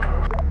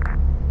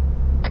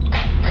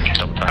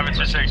 Havoc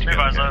 2-6, be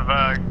advised,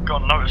 I've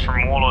got a notice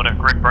from Warlord at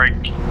grid break.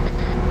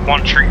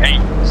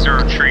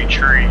 1380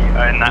 tree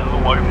in that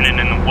little opening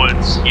in the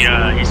woods. He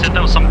said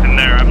there was something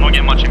there. I'm not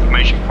getting much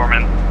information from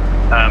him.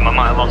 I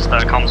might have lost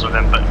comms with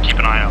him, but keep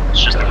an eye out.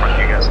 It's just in front of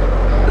you guys.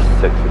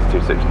 6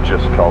 is 2-6,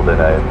 just called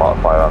in a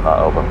modifier on that,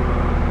 over.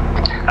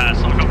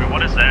 Solid copy,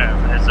 what is there?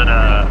 Is it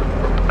a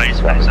base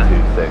phase?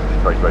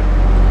 2-6, break.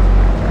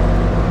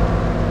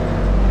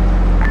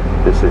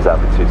 This is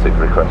Havoc 2-6,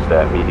 request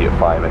immediate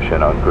fire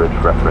mission on grid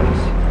reference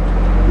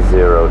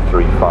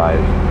 035,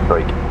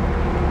 break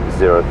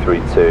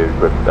 032,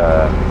 grid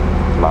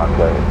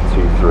marker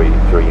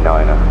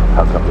 2339,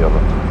 how copy, over.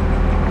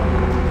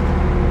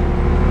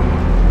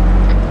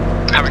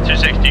 Havoc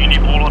 2-6, do you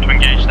need Warlord to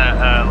engage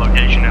that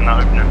location in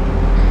that opening?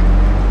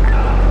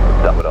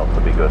 That would also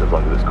be good as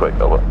long as it's quick,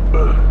 over.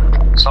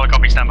 Solid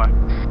copy, standby.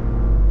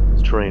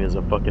 This terrain is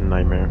a fucking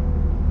nightmare.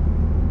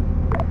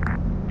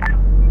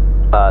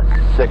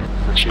 6,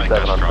 this is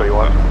 27 on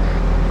 31.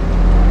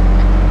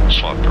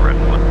 Swap the red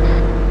one.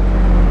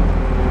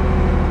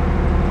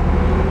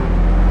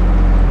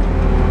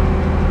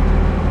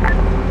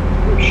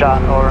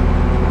 Shot, over.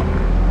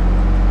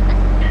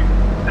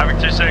 Havoc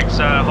 2-6,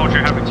 hold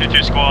your Havoc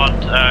 2-2 squad,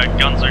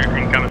 guns are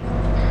incoming.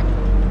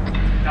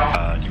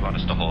 Do you want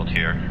us to hold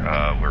here?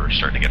 We're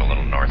starting to get a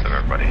little north of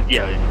everybody.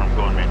 Yeah, I'm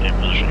going maintain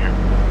position here.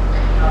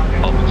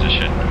 Hold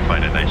position,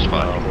 find a nice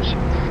spot.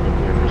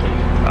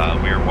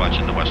 We are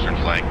watching the western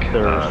flank,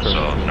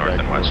 so north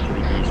and west. To the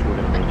east, we're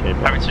going to maintain.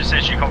 Havoc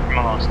 2-6, you copy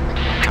my last.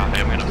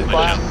 Copy, I'm going to push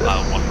up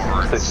one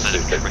more.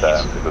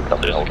 6-6, good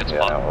copy, hold me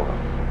now, over.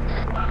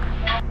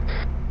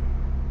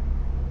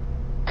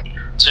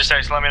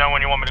 2-6, let me know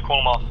when you want me to call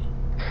them off.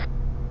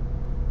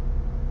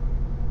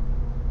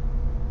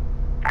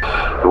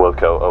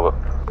 Wilco, over.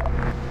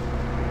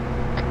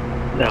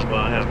 Now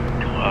I have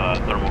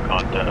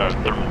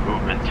thermal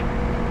movement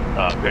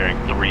bearing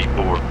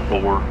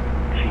 344.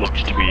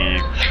 Looks to be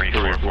 3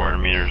 or 400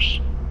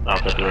 meters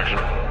out that direction.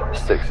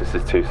 6, this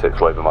is 2-6,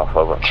 wave them off,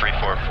 over.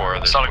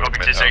 344. Solid copy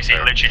 2-6, he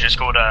literally just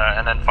called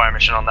and then fire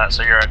mission on that,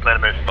 so you're clear to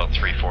move. About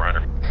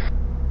 300-400.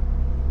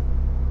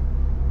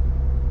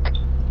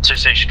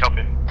 2-6,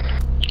 copy.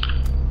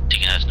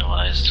 Deacon has no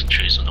eyes,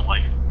 trees on the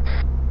way.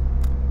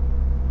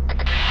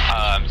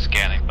 I'm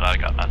scanning, but I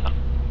got nothing.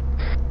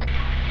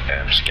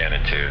 Yeah, I'm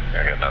scanning too,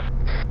 I got nothing.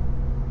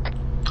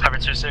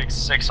 Havoc 2-6,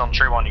 6 on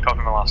tree 1, you copy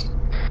my last.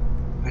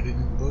 Hiding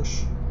in the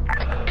bush.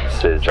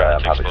 This is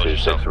Havoc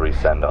 2-6,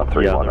 resend on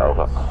 3-1,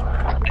 over.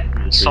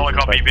 Solid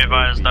copy, be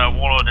advised,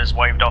 Warlord is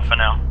waved off for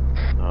now.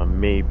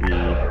 Maybe.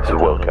 This is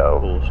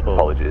Wilco,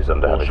 apologies,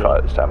 under heavy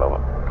fire this time,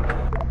 over.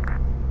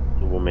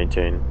 We'll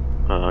maintain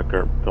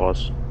current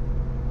costs.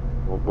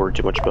 Won't worry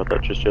too much about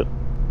that just yet.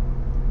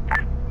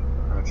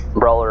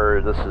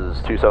 Brawler, this is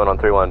 27 on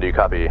 31, do you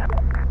copy?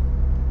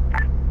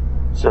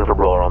 Send for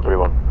Brawler on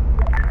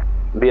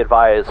 3-1. Be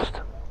advised,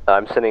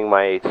 I'm sending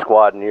my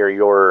squad near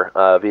your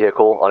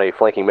vehicle on a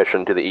flanking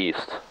mission to the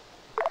east.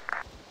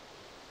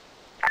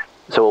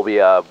 So we'll be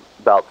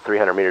about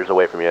 300 meters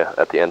away from you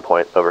at the end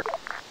point, over.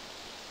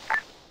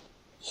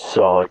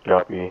 Solid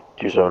copy,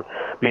 27.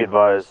 Be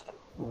advised,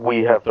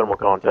 we have thermal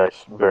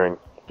contacts bearing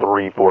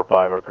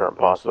 345 our current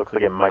post. Looks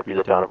like it might be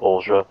the town of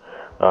Olsha.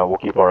 We'll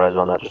keep our eyes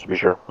on that just to be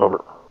sure.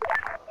 Over.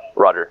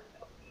 Roger.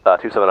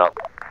 27 out.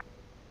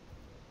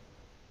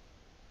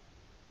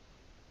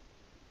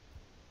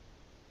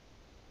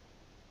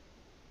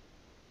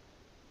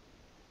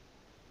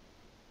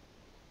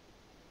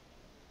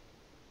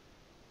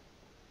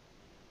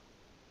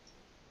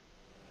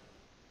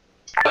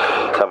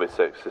 Havoc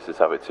 6, this is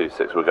Havoc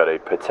 2-6, we've got a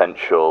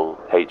potential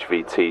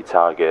HVT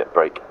target,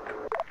 break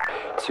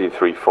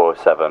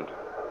 2347.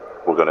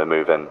 We're going to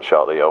move in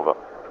shortly, over.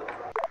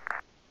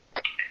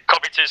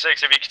 Copy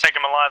 2-6, if you can take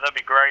him alive, that'd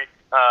be great.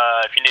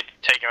 If you need to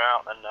take him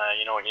out, then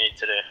you know what you need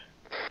to do.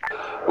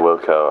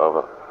 Wilco,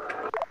 over.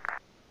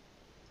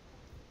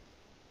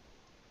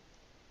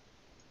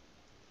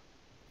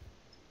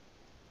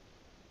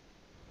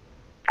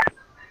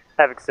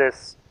 Havoc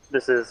 6,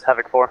 this is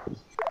Havoc 4.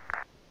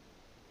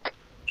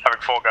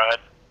 Havoc 4, go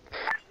ahead.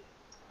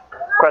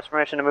 Request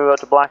permission to move out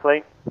to Black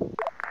Lake.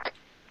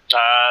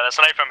 That's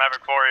an 8 from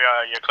Havoc 4,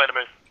 you're clear to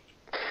move.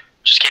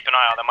 Just keep an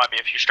eye out, there might be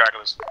a few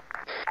stragglers.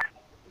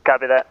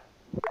 Copy that.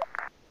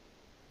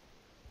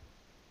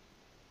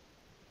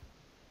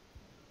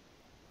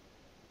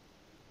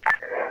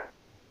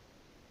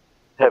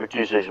 Havoc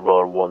 2-6,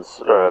 Brawler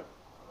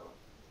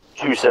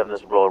 2-7,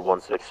 this is Brawler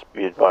 1-6.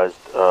 Be advised,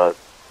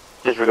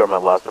 disregard my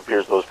last,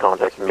 appears those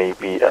contacts may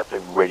be at the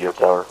radio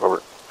tower.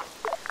 Over.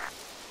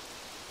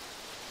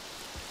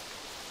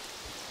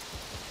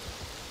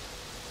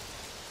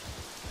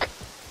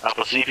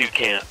 Alpha, see if you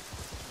can't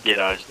get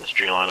eyes in the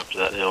tree line up to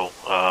that hill.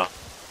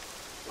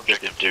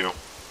 Objective 2,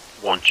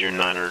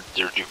 129 or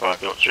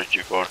 025, don't stretch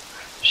too far.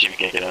 See if you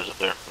can't get eyes up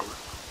there. Over.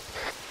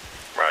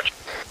 Roger.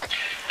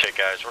 Okay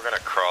guys, we're gonna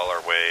crawl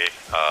our way,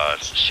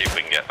 see if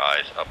we can get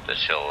eyes up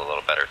this hill a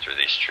little better through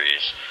these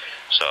trees.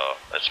 So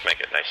let's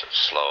make it nice and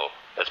slow.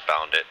 let's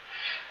bound it.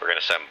 We're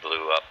gonna send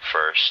blue up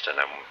first, and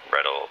then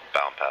red will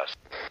bound past.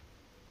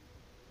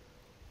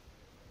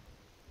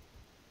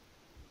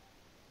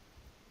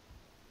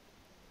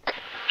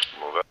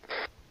 Move up.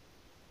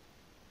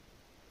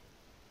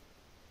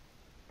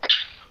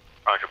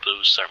 Roger,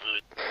 blue, start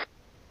moving.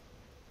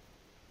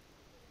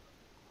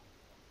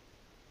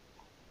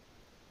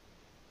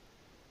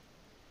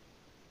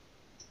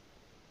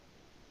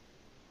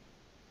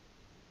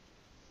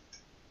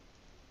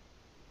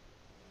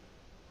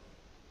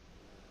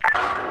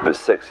 The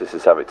 6, this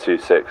is Havoc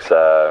 26,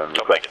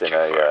 requesting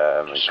a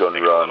gun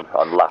run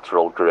on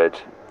lateral grid.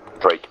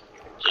 Break.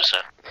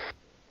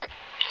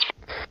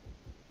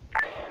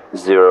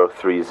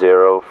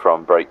 030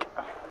 from break.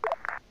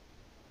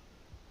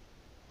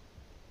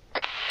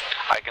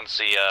 I can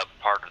see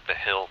part of the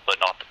hill, but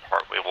not the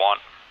part we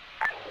want.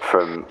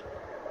 From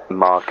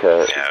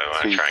marker Yeah, we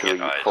want to try and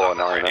get eyes on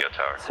the 2349 radio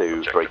tower.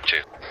 to break.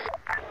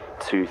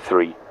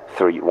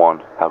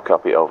 2331, how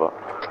copy, over.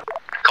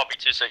 Copy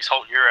 2-6,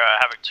 hold your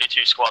Havoc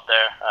 2-2 squad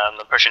there.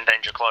 They're pushing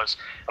danger close.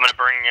 I'm going to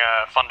bring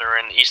Thunder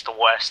in east to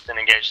west and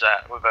engage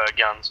that with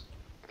guns.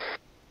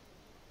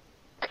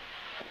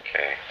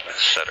 Okay,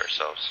 let's set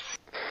ourselves.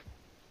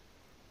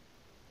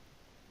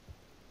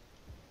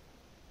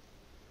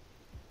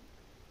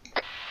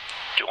 Do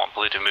you want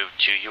blue to move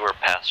to you or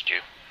past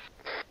you?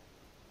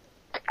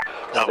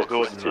 No, we'll go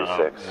with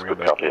 2-6, good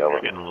back copy, in. over.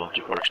 We're getting a little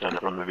too far extended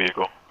from the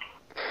vehicle.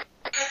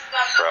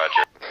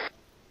 Roger.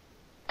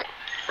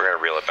 We're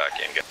gonna reel it back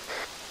in.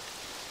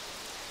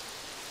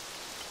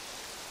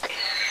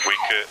 We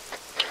could.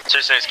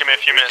 2-6, give me a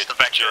few minutes to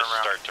vector just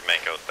around. start to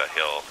make out the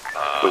hill.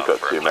 We've got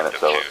for 2 minutes,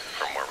 objective over. 2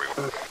 from where we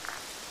were.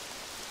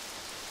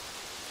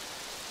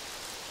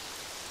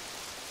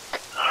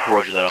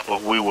 Roger that, Alpha.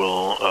 We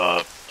will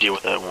deal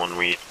with that when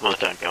the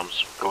time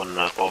comes. Go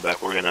and fall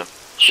back. We're gonna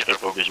shift our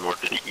focus more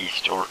to the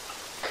east, or.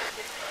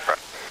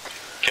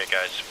 Okay,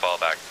 guys, fall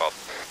back. Fall.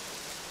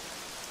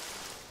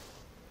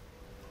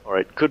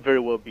 Alright, could very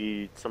well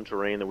be some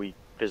terrain that we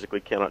physically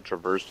cannot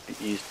traverse to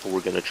the east, but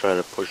we're gonna try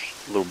to push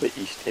a little bit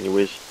east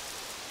anyways.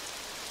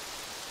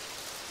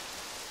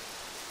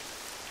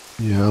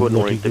 Yeah, I'm Couldn't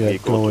looking orient the at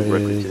vehicle directly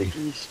going. to the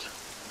east.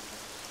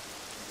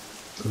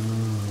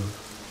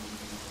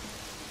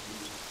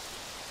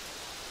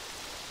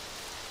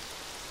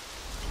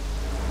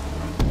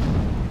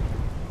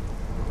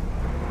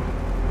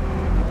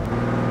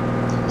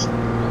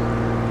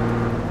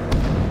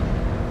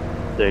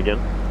 Say again.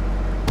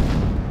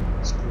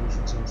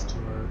 Explosions off to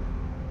our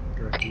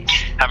direct east.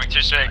 Havoc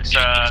 2-6,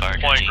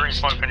 deploy green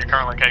smoke on your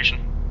current location.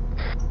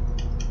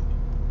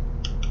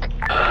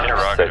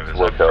 Interrogative, is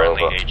we'll that go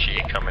friendly over.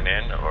 HE coming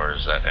in, or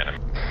is that enemy?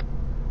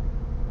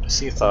 I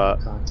see if they have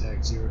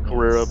contact 0.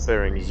 Carrera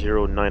bearing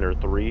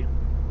 093.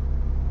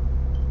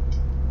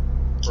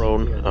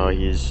 Prone,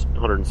 he's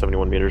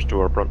 171 meters to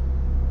our front.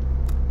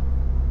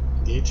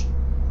 Engage.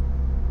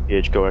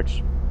 PH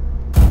coax.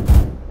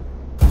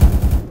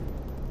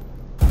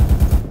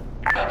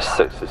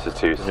 6, this is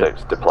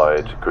 2-6,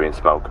 deployed, green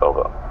smoke,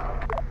 over.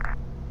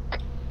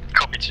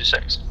 Copy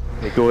 2-6.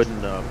 Okay, go ahead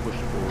and push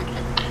forward.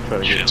 Try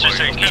to get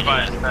 2-6, be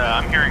advised,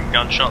 I'm hearing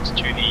gunshots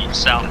to the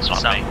south and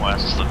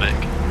southwest. The Vic.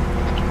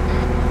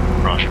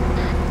 Roger.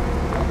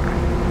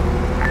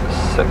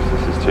 6,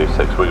 this is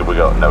 2-6, we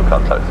got no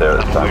contacts there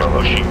at this time, We're over.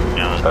 pushing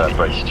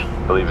Break. east. I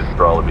believe it's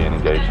Brawler being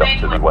engaged up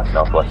to the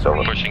west-northwest,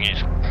 over. Pushing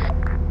east.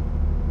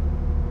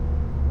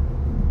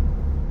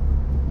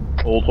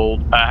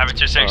 Hold. Havoc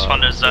 2-6,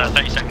 Thunder's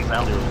 30 seconds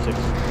out. 06.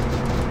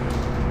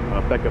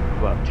 Back up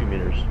about 2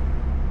 meters.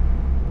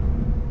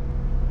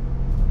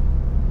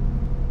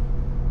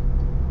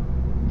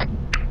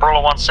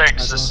 Brawler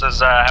 1-6, this is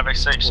Havoc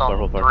 6 on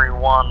Hold fire.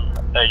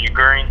 3-1. You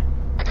green?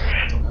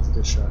 Don't have a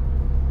good shot.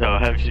 No,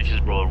 Havoc 6 is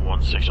Brawler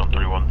 1-6 on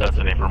 3-1. That's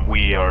the name from.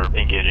 We are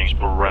engaging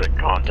sporadic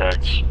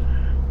contacts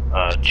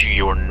to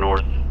your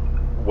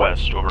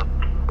northwest, over.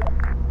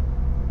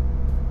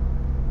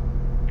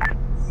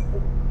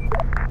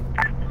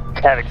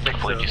 Havoc 6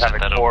 is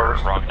Havoc 4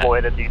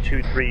 deployed at the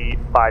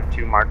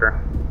 2352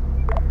 marker.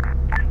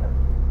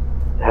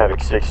 Havoc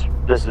 6,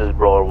 this is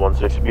Brawler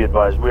 1-6. Be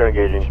advised, we are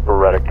engaging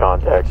sporadic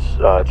contacts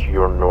to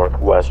your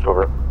northwest,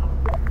 over.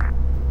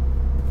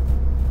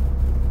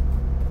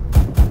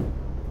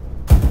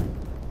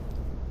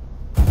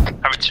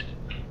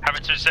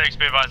 Havoc 2-6,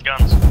 be advised,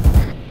 guns.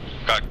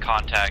 Got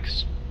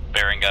contacts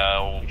bearing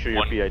Make sure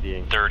you're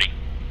PIDing. 130.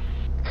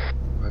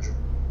 Roger.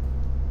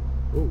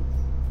 Ooh.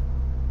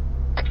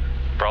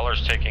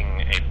 Brawler's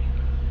taking a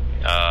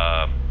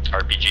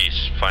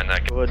RPGs. Find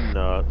that guy. Go ahead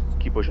and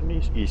keep pushing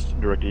east,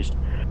 direct east.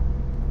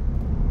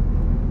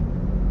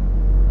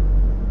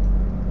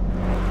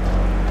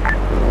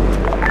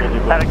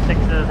 Havoc 6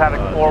 is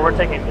Havoc 4, we're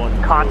taking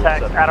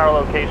contacts at our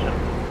location.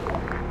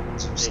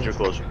 Danger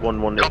close.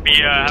 1-1.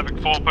 Copy, Havoc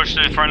 4, push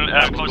to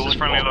the closest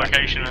friendly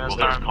location at this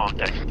time.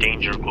 Contact.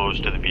 Danger close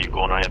to the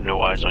vehicle, and I have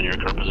no eyes on your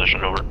current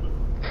position, over.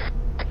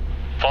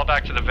 Fall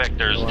back to the Vic.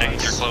 There's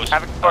danger close.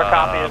 Havoc 4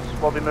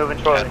 copies, we'll be moving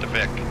shortly. At the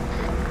Vic.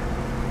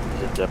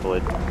 Is it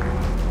deployed?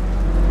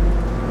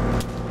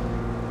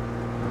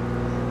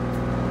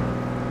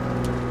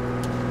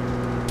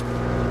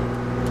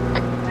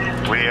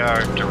 We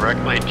are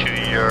directly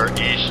to your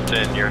east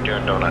and you're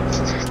doing donuts.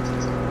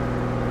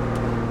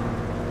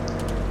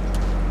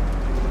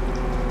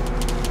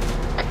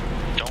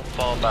 Don't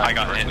fall back. I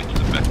got hit.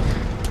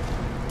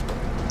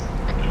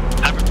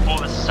 Havoc 4,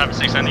 this is Havoc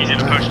 6, I need you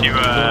to push to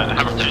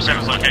Havoc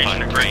 27's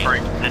location at Great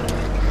Break.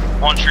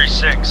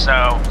 136,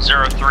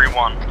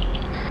 031.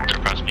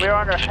 We are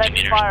under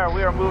heavy fire.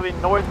 We are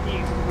moving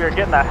northeast. We are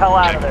getting the hell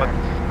out of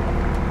there.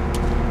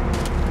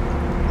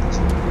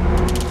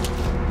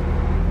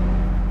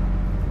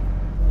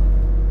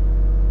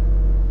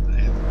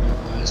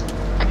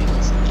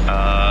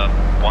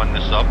 One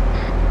this up.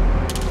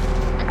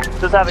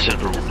 Just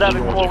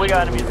having 4, we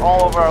got enemies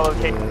all over our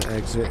location.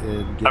 Exit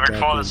and get Havoc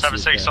back 4, in, this is see Havoc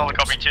if 6, that solid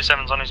copy, helps.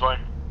 27's on his way.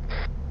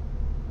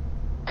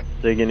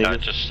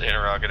 Just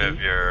interrogative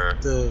your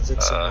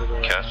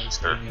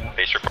cast or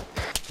base report.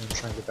 I'm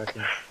trying to get back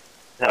in.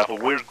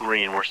 But we're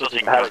green, we're still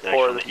taking Havoc contact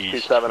 4, from this the is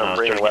east. 27, I'm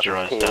bringing Trying to get your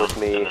weapons eyes team down with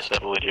me in this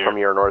defilade here. from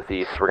your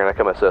northeast. We're gonna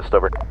come assist,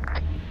 over.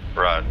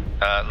 Right.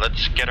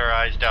 Let's get our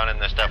eyes down in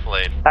this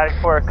defilade.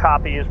 Havoc 4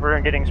 copies. We're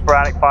getting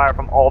sporadic fire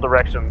from all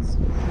directions.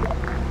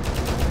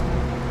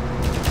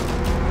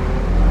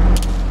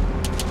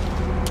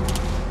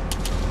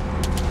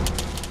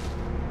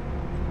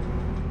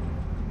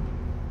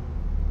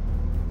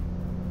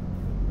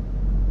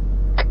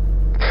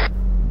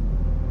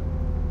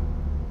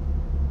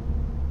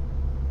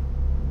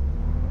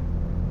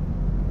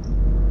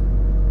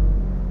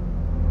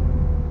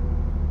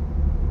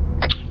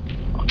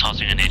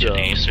 Tossing an agent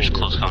to east, there's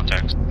close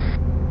contacts.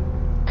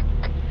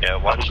 Yeah,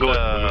 watch Go ahead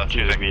and the move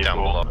to the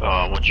vehicle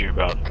once you're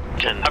about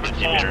 10 Havoc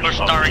 15 4, meters push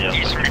off direct the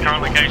east from your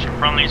current location.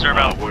 Friendlies are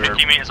about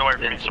 50 meters away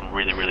from in you. some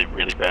really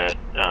bad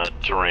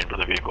terrain for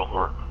the vehicle.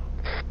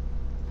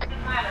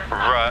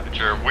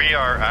 Roger, we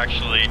are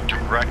actually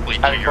directly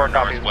to your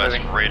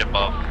northwest, right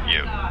above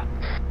you.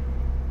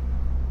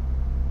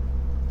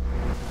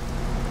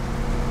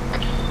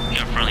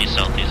 Yeah, friendly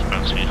southeast,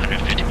 approximately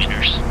 150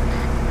 meters.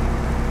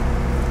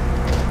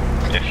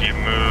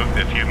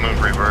 If you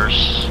move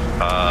reverse,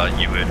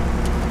 you would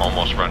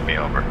almost run me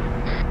over.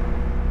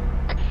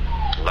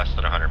 Less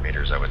than 100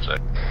 meters, I would say.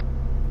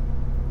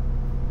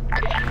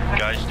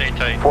 Guys, stay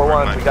tight.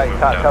 4-1, we got you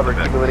covered,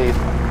 keep moving east.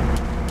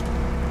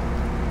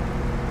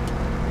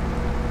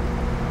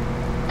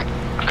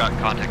 I've got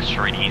contacts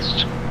straight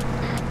east.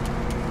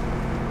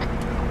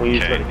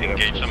 Okay,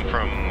 engage them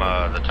from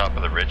the top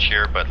of the ridge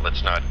here, but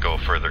let's not go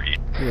further east.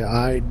 Yeah,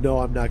 I know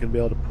I'm not going to be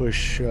able to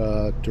push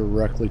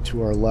directly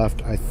to our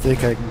left. I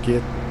think I can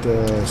get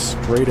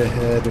straight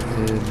ahead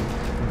and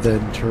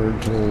then turn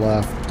to the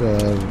left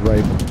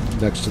right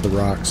next to the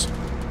rocks.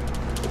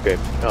 Okay,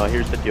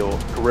 here's the deal.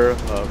 Carrera,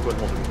 go ahead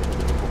and hold the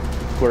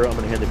vehicle. Carrera, I'm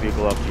going to hand the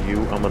vehicle off to you.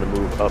 I'm going to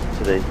move up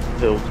to the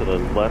hill to the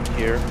left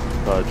here,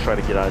 try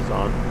to get eyes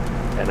on.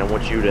 And I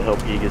want you to help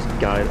Gigas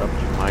guide up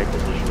to my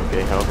position,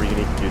 okay? However you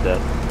need to do that.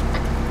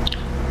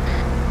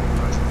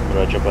 I'm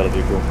going to jump out of the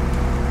vehicle.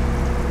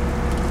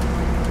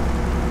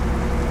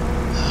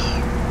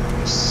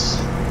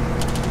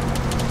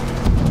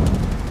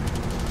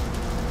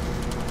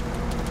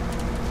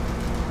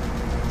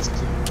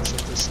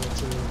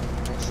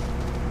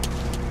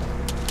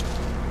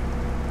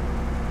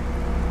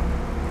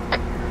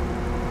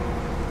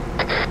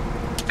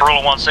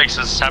 Brawler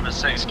 16 is Havoc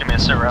 6, give me a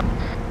sit rep.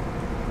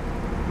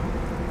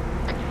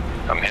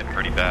 I'm hit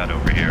pretty bad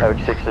over here.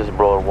 Havoc 6 is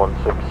Brawler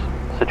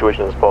 16.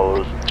 Situation as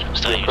follows.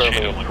 We're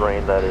currently in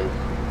terrain that is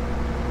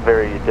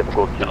very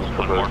difficult to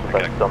traverse. In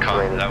fact, some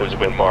terrain is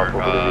physically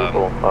impossible for the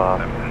vehicle.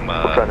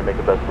 We're trying to make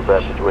the best of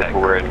that situation,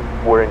 but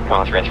we're in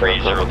contact with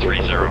our current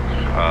location.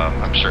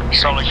 I'm certain.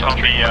 Solid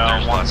copy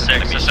 16,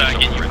 this is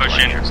getting you push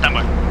in, stand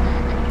by.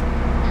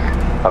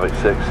 Havoc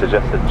 6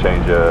 suggested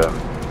change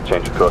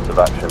of course of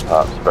action,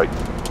 perhaps. Right.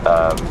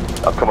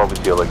 I've come over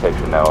to your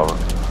location now, over.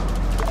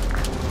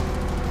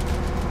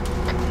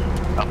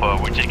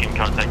 We're taking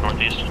contact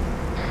northeast.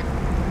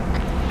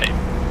 Hey.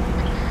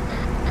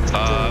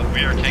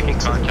 We are taking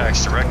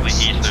contacts directly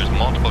east. There's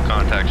multiple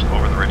contacts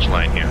over the ridge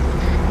line here.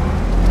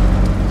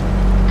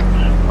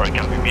 Alright,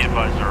 copy. Be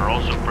advised, there are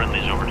also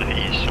friendlies over to the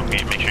east, so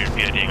make sure you're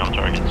PIDing on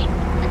targets.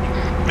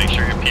 Make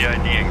sure you're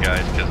PIDing,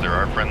 guys, because there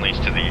are friendlies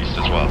to the east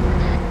as well.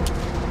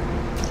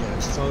 Yeah,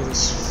 just follow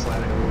this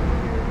flat arrow over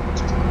here.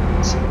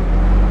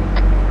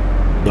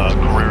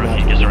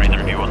 Carrera, is there either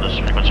of you on this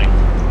frequency?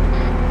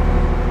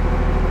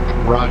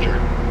 Roger.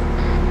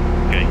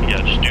 Okay,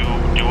 yeah, just do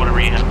whatever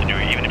you have to do,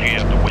 even if you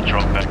have to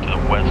withdraw back to the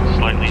west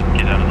slightly and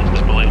get out of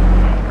this defilade.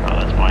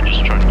 That's fine,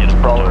 just try to get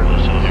up Brawler, to the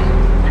hill.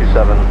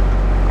 27.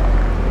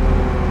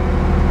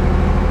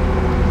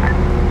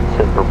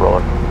 Sit for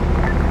Brawler.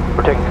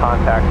 We're taking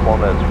contact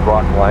along those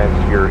rock lines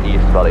to your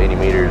east, about 80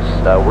 meters.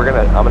 I'm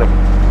gonna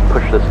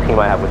push this team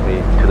I have with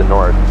me to the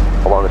north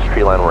along this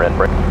tree line we're in.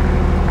 Right?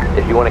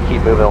 If you want to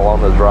keep moving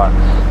along those rocks,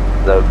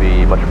 that would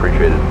be much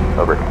appreciated.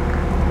 Over.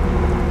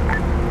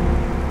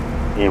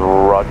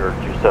 Roger,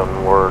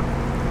 27, we're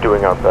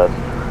doing our best.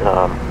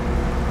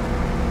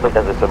 Like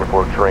as I said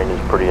before, terrain is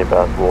pretty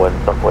impassable in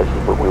some places,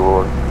 but we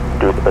will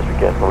do the best we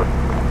can. Over.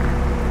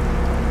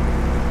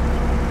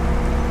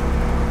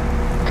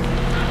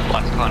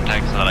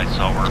 contacts that I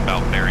saw were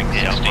about bearing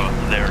 60.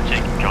 They're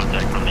taking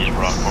contact from these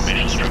rock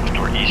formations directly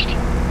northeast.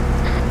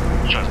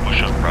 Try to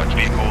push up Roger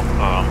vehicle.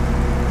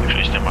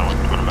 Actually stand by, we're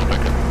gonna mount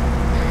back up.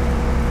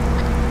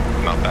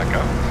 Mount back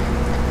up.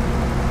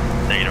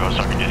 Negative, I was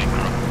talking to the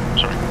crew.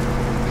 Sorry.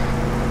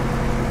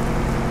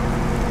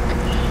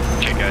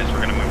 Okay guys,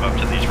 we're gonna move up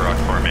to these rock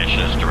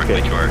formations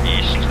directly to our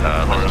east.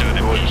 Let's do it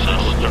in pieces.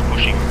 Let's start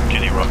pushing to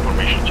the rock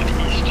formation to the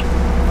east.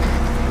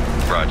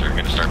 Roger, we're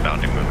gonna start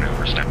bounding, moving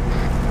over snap.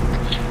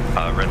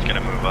 Red's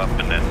gonna move up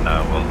and then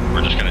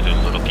we're just gonna do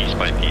a little piece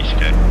by piece,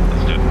 okay?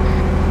 Let's do it.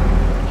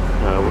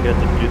 We're gonna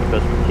have to do the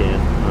best we can.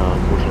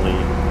 Unfortunately,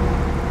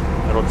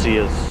 I don't see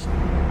us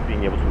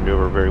being able to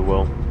maneuver very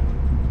well.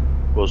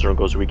 Closer and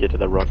closer we get to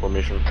that rock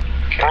formation.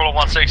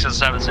 Brawler 16 is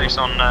 76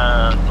 on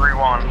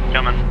 3-1,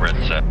 coming. Red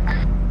set.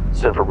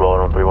 Send for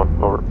Brawler on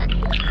 3-1, over.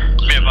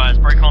 Be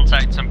advised, break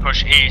contact and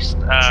push east.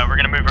 We're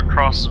going to move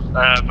across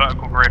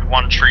vertical grid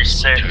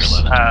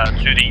 136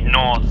 to the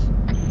north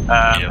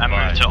and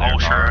move to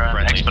Ultra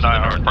and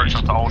expedite our approach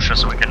onto Ultra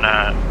so we can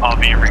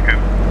RV and recoup.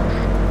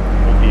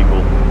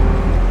 Vehicle.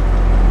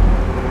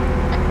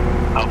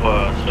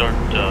 Alpha,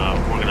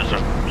 we're gonna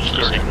start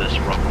skirting this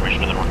rock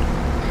formation to the north.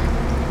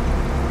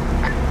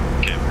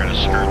 Okay, we're gonna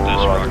skirt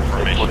this rock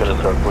formation. We're gonna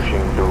start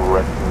pushing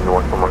direct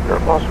north from our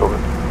current boss, over.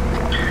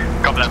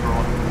 Copy that,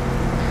 everyone.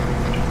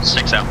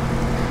 6 out.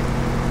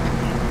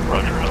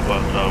 Roger,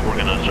 Alpha, we're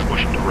gonna start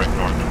pushing direct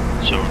north.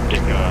 So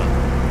take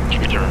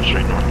a turn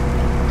straight north.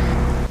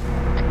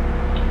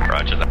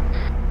 Roger that.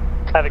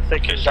 Havoc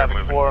 6 and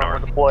Havoc 4 were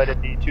deployed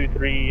at the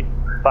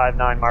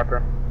 2359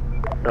 marker.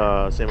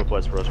 Same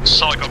applies for us.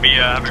 Solid copy,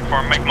 Havoc 4,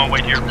 I'm making my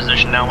way to your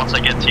position now. Once I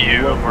get to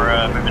you,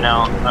 we're moving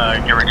out.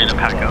 Get ready to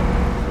pack up.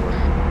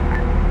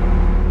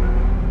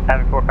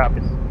 Havoc 4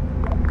 copies.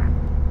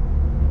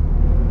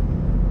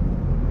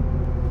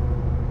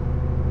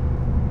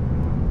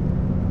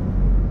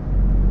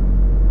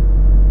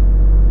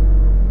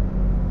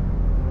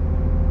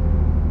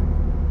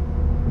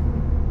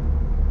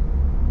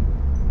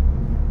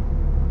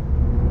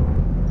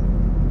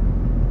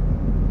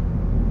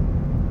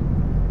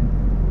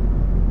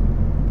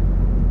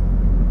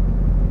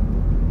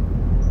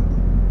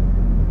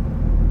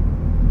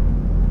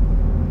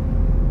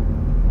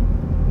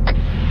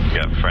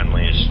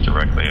 Friendlies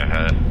directly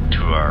ahead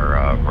to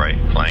our right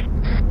flank.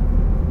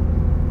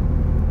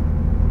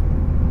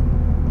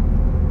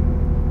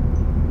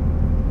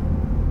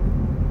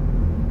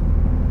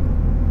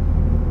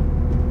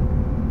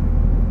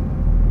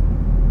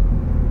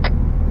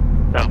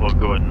 Alpha,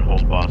 go ahead and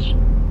hold boss.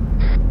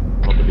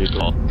 Hold the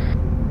vehicle.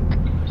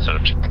 Set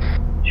up.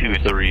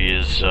 2-3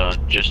 is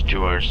just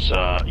to our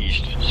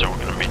east, so we're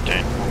gonna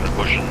maintain. We're gonna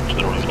push into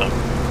the north of them.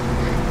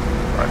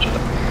 Roger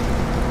that.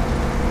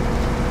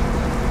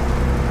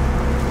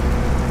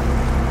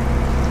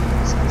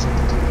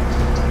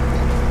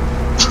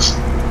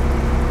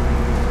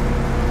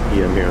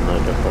 Yeah, I'm here on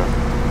 9.5.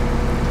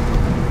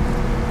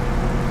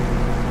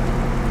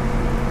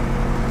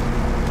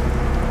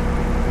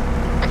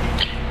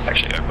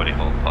 Actually, everybody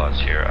hold pause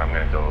here. I'm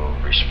gonna go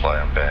resupply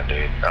on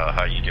Band-Aid.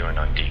 How you doing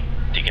on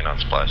Deacon on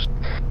supplies?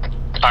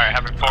 Alright,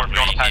 Havoc 4, if you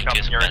want to pack up,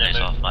 you're in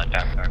off my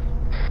backpack.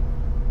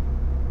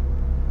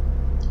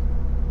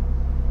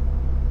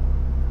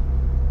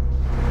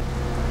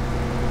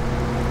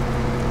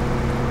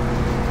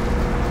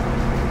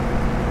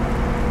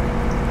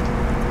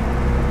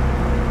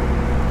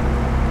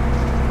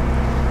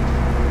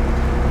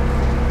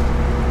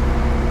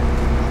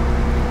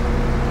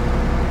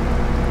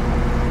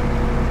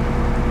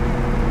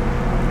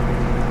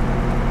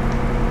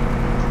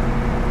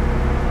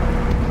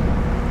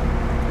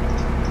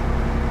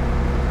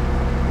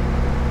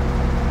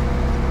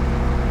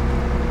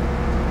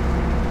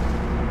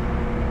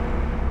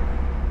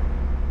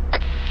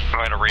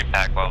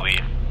 Repack while we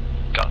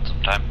got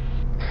some time.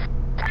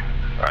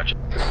 Roger.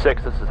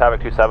 6, this is Havoc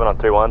 27 on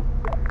 3-1.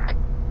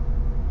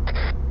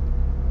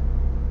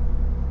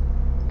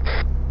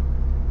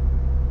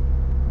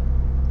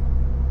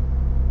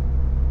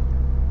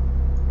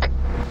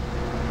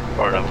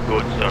 Alright, I'll go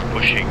and start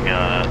pushing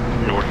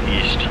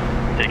northeast.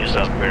 Take us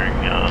out bearing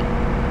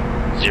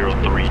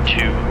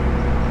 032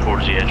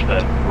 towards the edge of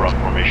that rock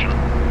formation.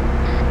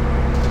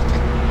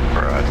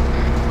 Alright.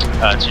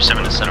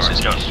 27 to center,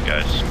 let's go.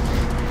 Guys.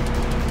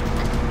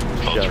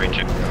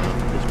 12-3-2.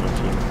 This one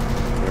team.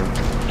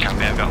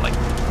 Copy, I've got like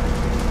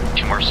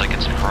 2 more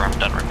seconds before I'm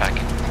done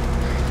repacking.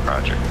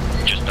 Roger.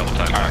 Just double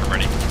time back,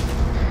 ready.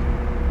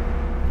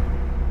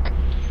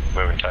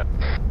 Moving time.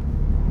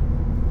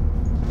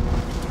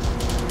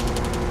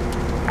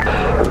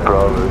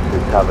 Brawler, this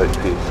is Havoc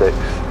 26.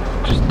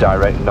 Just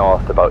direct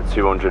north about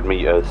 200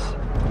 meters.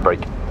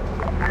 Break.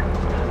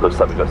 Looks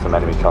like we've got some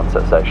enemy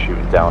contacts there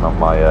shooting down on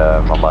my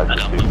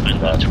pursuit.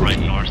 That's right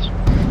north.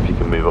 If you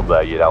can move up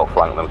there, you'd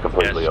outflank them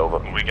completely over.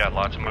 We got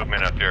lots of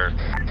movement up here.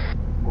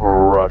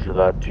 Roger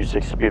that.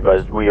 2-6, be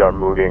advised, we are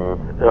moving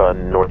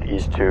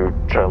northeast to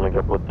try and link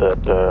up with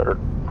that, or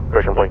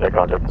try and flank that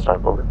contact this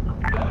time, over.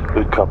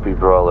 Good copy,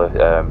 Brawler.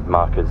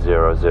 Marker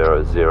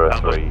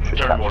 0003. You should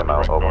catch them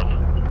out, over.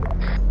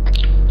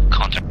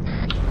 Contact.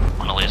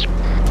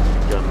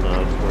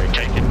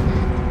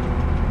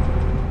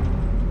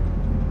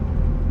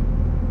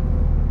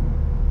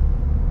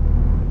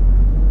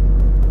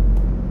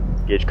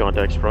 Engage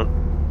contacts front.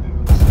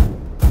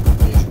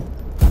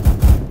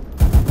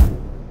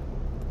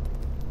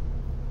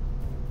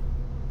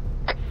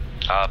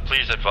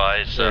 Please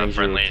advise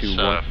friendlies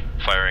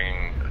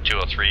firing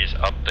 203s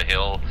up the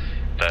hill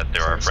that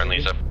there are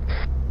friendlies up.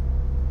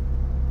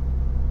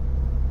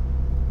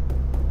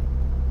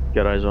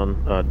 Got eyes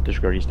on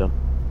disregard eastbound.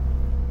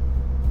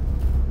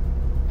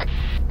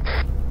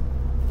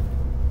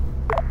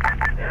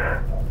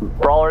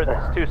 Brawler, this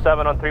is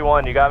 27 on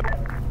 3-1, you got it?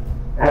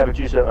 Havoc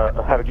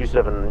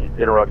 27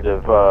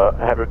 interrogative.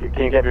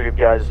 Can you have your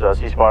guys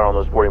ceasefire on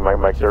those boarding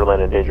mics that are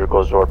landing in danger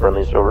close to our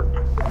friendlies? Over.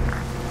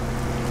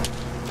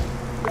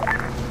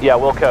 Yeah,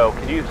 Wilco,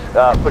 could you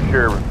put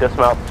your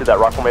dismount to that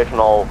rock formation?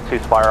 I'll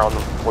ceasefire on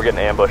them. We're getting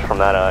ambushed from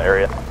that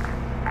area.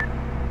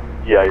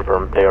 Yeah,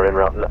 affirm. They are en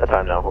route at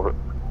time now. Over.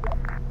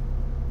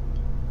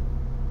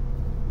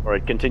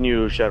 Alright,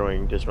 continue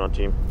shadowing dismount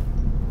team.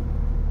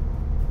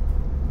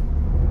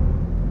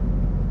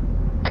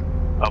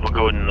 We'll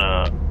go ahead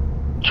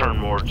and turn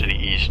more to the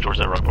east towards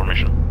that rock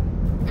formation.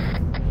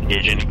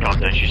 Engage any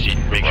contacts you see.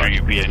 Make sure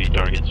you PID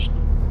targets.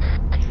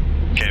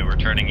 Okay, we're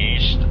turning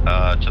east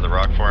to the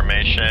rock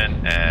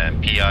formation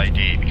and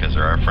PID because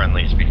there are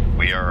friendlies.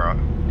 We are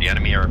the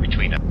enemy are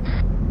between us.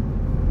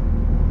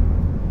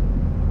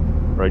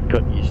 Right,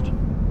 cut east.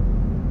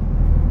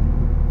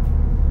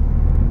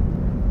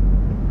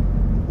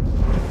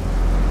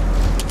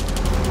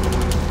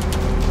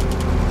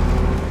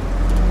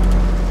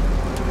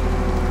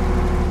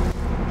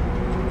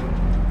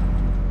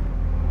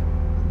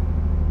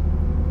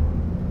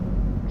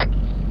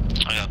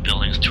 I got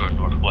buildings to our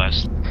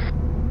northwest.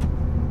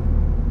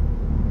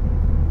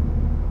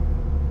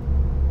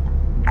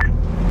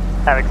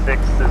 Havoc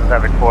 6, this is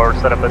Havoc 4,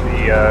 set up at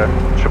the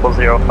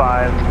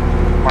 0005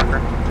 marker.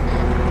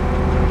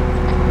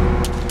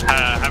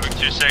 Havoc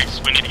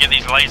 2-6, we need to get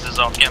these lasers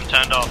off, get them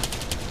turned off.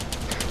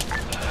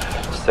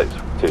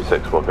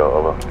 626 will go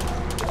over.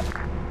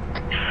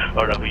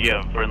 Alright, we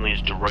have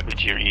friendlies directly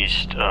to your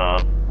east,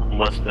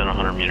 less than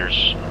 100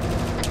 meters.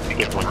 We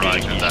get one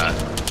Roger that.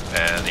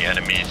 And the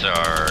enemies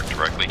are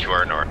directly to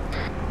our north.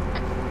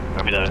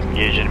 Copy that.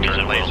 Engage enemies.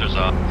 Turn lasers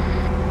off.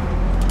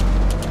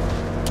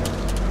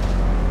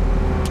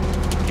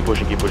 Keep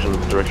pushing in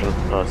this direction.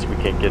 So we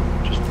can't get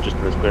just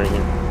in this clearing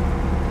here.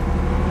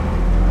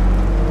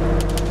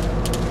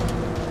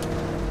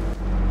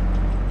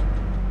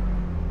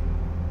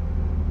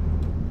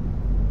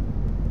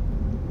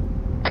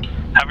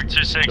 Havoc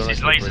 2-6,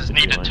 these lasers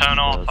need to turn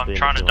off. I'm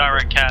trying to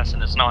direct cast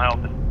and it's not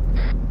helping.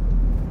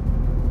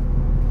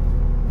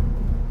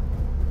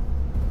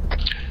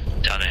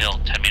 Down the hill,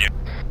 10 meters.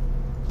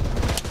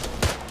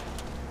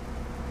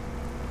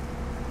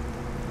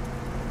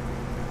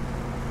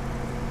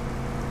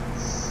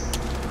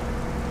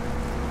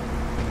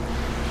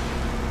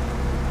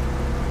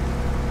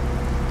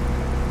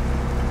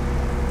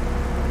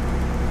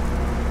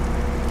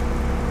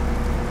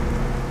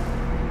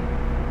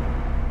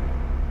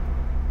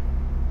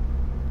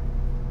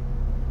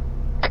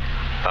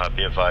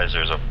 Be advised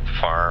there's a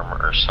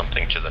farm or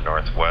something to the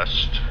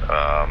northwest. You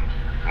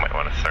might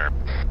want to therm.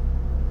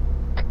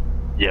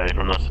 Yeah,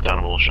 from that's the town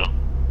of Wilshire.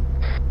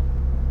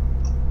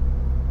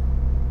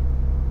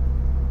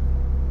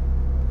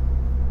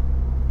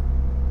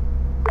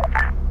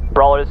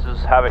 Brawler, this is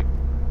Havoc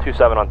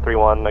 27 on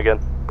 3-1 again.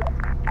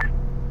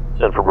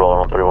 Send for Brawler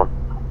on 31.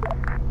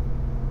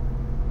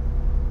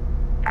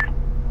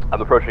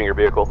 I'm approaching your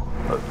vehicle.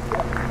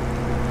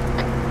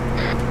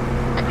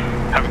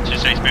 Havoc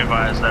 2-6, be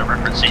advised that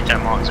reference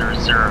C10 mark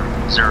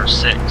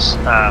 0006.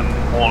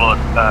 All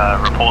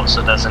reports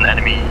that there's an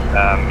enemy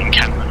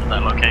encampment at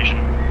that location.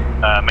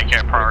 Make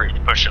it a priority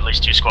to push at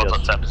least 2 squads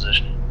up to that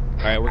position.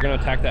 Alright, we're gonna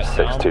attack that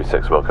town.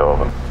 626 will go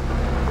over.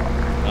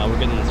 We're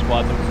getting the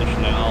squads in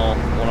position now.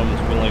 One of them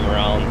is wheeling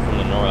around from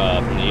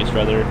the east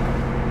rather.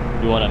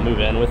 We want to move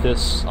in with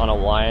this on a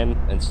line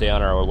and stay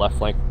on our left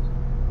flank.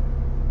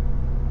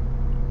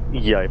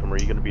 Yeah, are you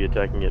going to be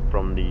attacking it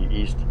from the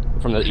east?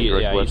 From the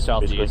east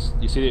southeast.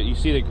 You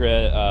see the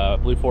grid.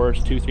 Blue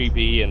Forest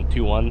 23B and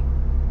 21.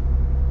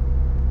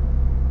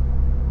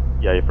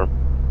 Yeah, from.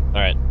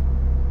 All right.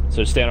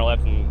 So stay on our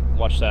left and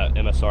watch that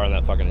MSR on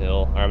that fucking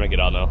hill. All right, I'm gonna get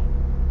out now.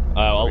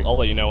 I'll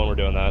let you know when we're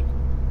doing that.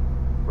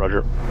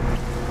 Roger.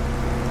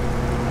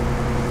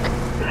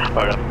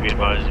 Alright, be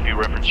advised, if you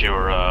reference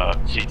your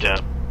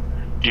CTAP,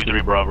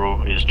 23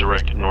 Bravo is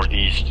direct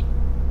northeast.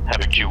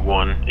 Havoc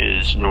 2-1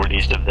 is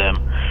northeast of them.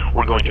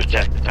 We're going to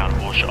attack the town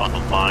of Wilshire on the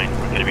line.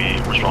 We're going to be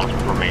responsible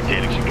for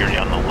maintaining security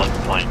on the left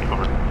flank.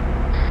 Over.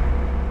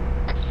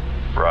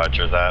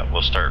 Roger that.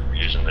 We'll start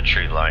using the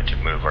tree line to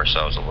move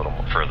ourselves a little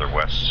further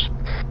west.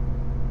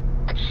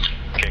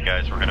 Okay,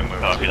 guys, we're going to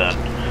move to that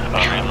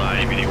tree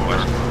line. Maybe the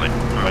west.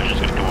 I'm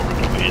just going to go over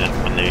to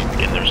when they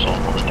get in their assault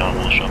on the town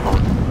of Wilshire.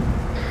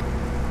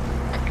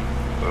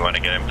 We want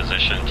to get in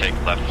position, take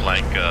left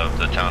flank of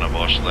the town of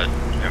Oshlet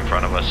in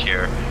front of us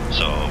here.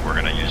 So we're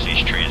going to use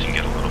these trees and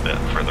get a little bit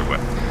further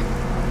west.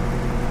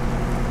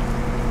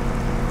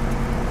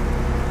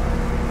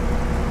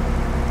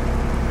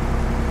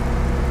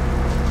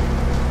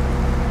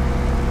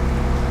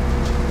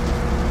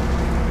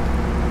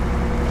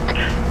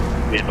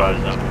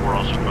 advised that we're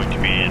also going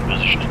to be in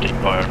position to take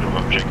fire from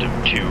objective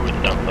 2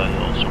 at the top of that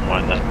hill, so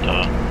mind that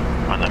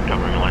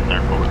covering line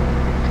there forward.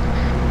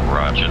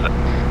 Roger that.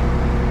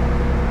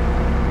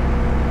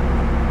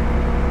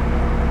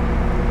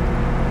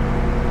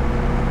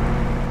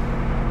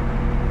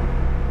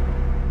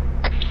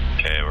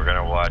 Okay, we're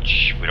gonna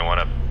watch. We don't want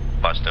to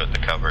bust out the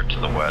cover to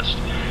the west,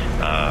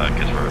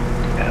 because we're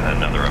at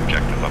another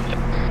objective up there.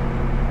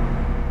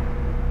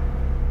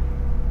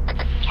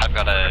 I've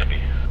got a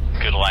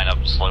good line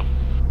up slope.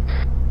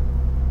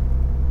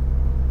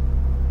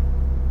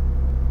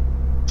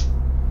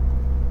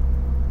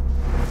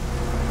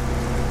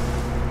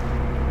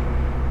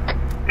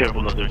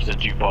 Careful not to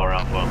extend too far,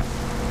 Alpha.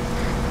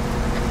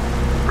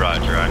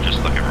 Roger, I'm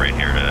just looking right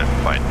here to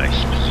find a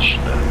nice position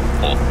to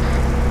hold.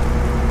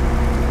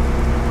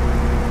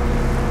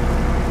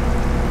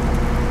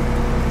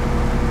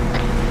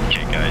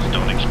 Okay guys,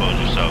 don't expose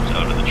yourselves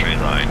out of the tree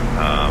line.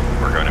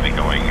 We're going to be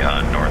going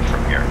north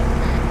from here.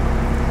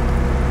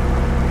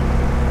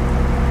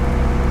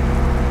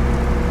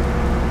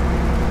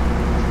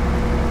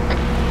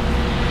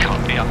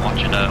 Copy, I'm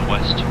watching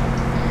west.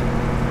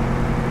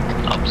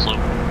 Upslope.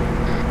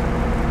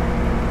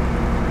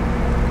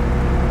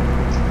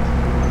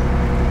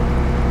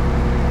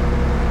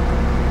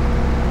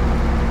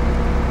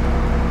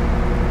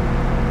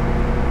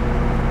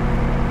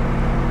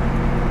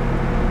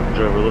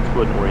 Driver, let's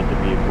go ahead and orient the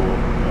vehicle,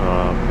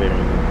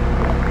 bearing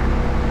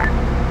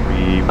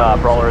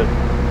 3... Brawler, this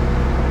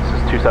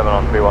is 27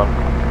 on 31.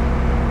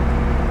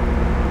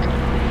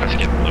 Let's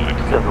get moving.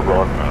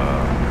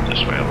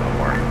 This way a little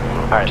more.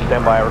 Alright,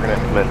 stand by, we're going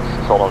to commence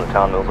assault on the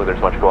town. It looks like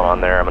there's much going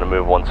on there. I'm going to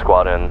move one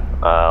squad in.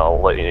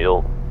 I'll let you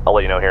know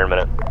here in a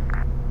minute.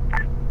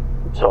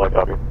 Solid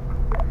copy.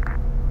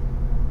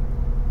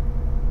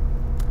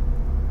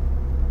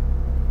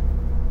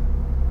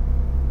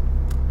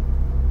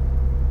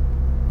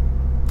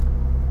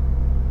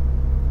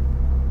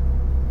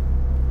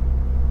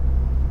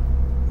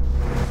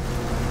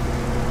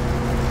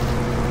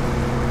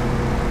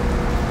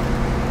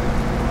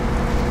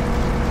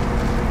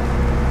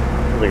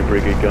 Like a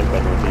pretty good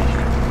gunfight northeast.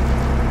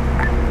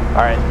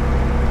 Alright.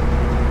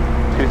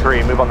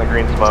 2-3, move on the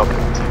green smoke.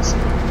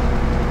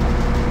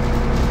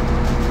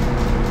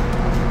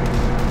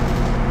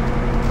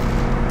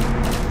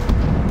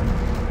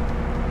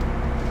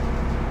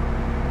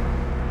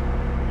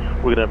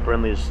 We're gonna have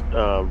friendlies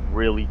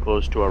really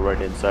close to our right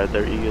hand side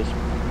there, Aegis,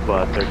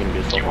 but they're gonna be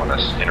assaulted. You want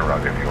us to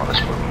interrupt if you want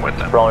us moving with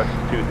them? Brawler,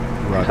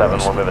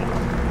 2-7, we're moving.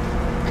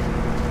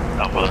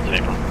 Alpha, that's an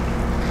April.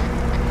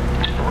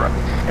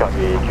 Copy,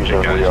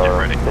 2-7, we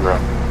are in route.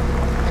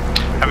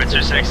 Having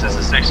 2-6, this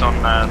is 6 on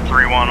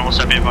 3-1.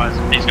 Also be advised,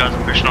 these guys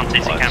are pushing on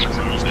TC cameras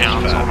and just being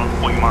sold on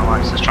 40 mile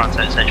lines, just trying to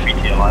set its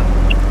HVT alive.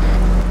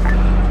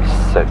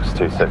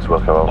 626, we'll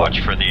come over. Watch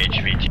for the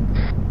HVT.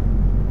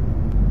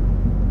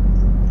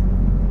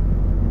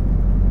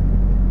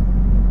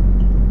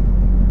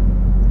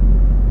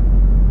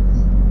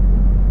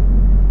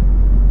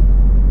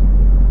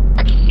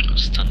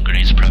 Stun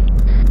grenades prep.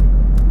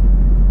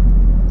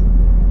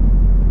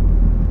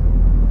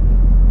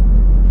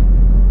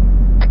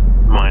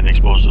 Mine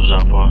explosives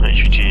Alpha.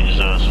 HVT is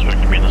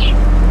suspected to be in this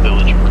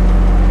village.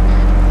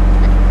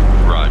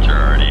 Roger,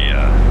 already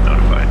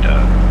notified.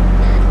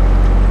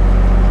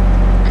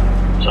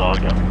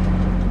 Solid go.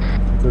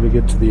 Going to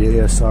get to the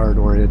ASR and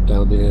orient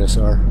down the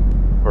ASR.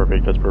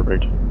 Perfect, that's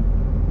perfect.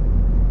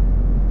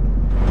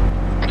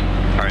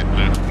 Alright,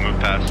 move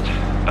past.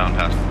 Bound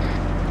past.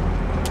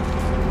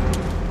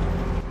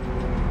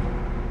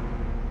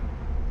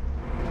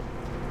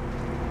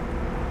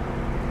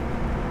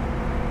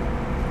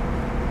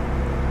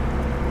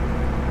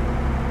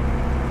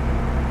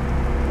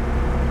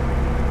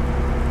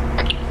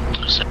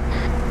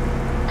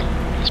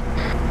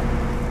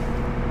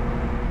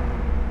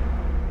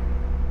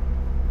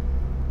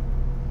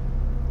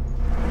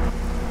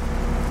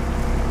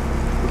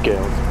 Okay,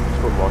 let's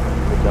go walk and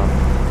move down.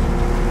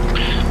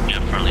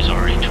 Yeah, friendly's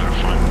already to our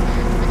front.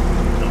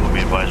 We'll be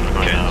advised we're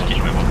going to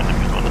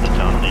go into the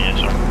town on the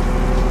ASR.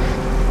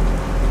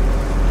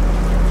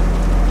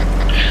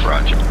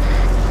 Roger.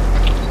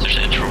 There's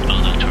an intro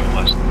building to our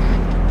west.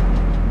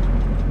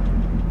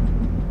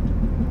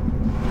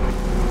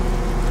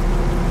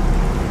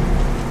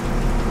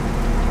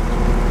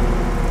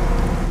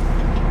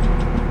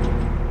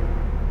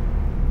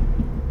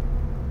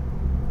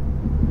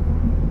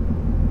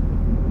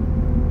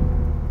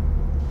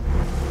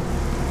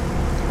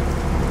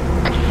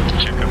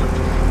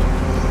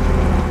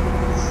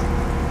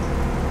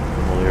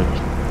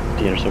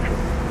 The intersection.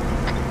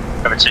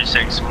 Over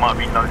 2-6, might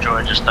be no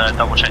joy, just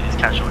double check these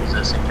casualties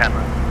that's in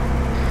camera.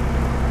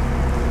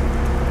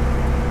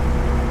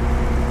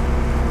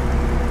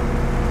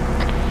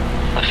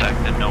 The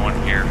fact that no one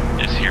here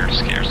is here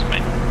scares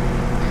me.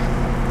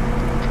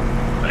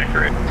 I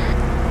agree.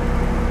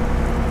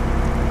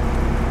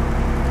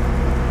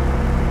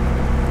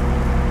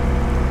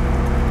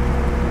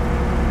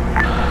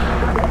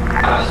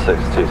 Six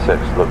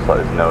 626, looks like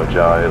there's no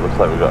jar. It looks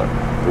like we've got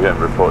We're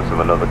getting reports of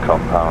another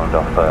compound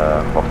off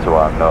to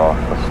our north.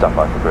 Let's stand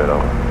by for grid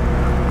over.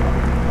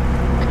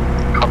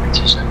 Copy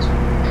 2-6.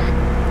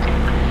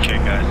 Okay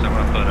guys, I'm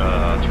gonna put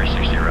a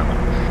 360 around them.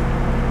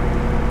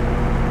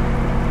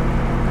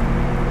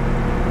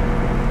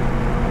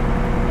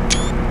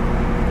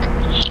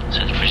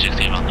 Set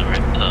 360 on the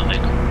right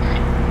vehicle.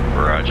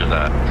 Roger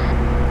that.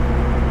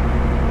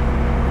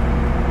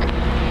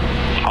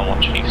 I'll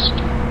watch east.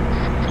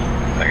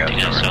 I got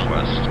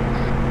northwest.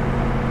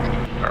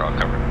 Or I'll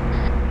cover.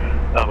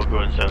 I will go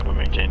ahead and set up and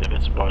maintain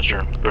defensive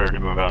posture. Prepare to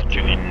move out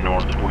to the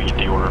north if we get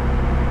the order.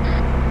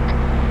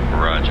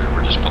 Roger,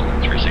 we're just pulling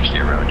 360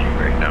 around you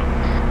right now.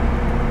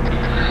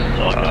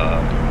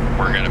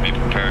 We're going to be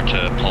prepared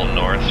to pull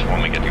north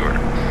when we get the order.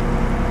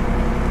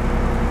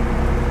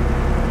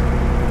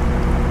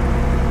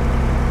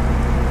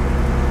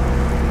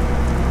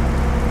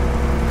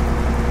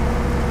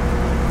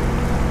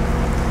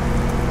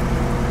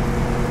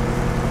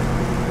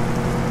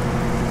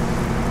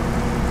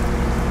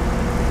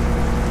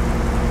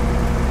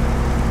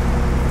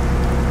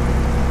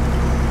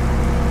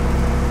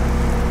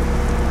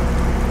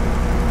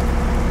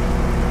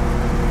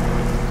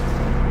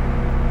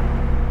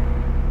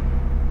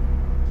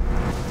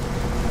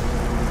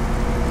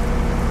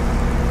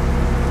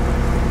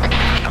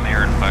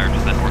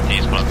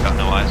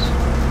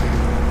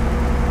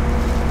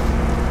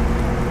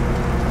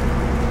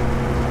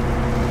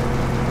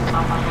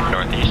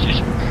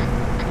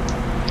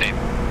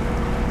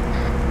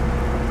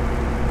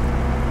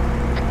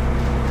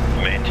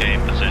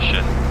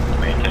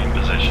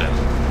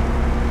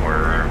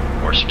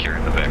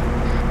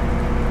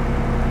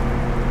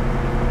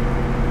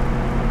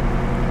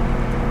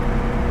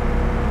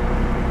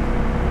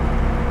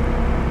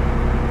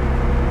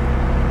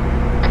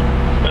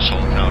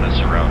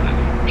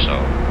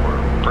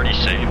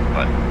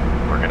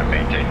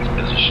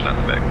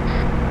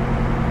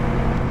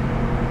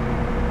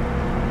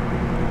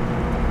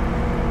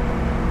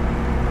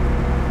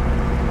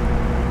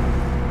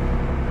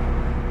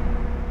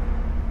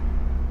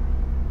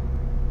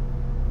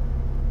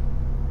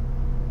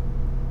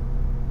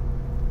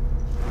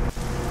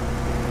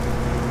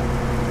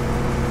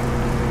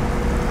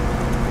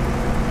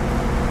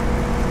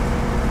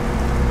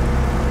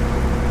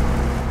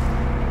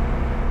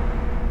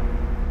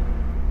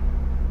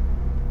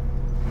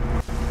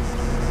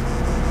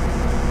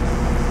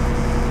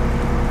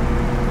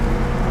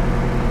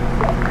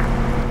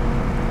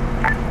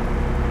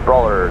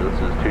 Brawler, this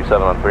is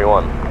 27 on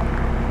 31.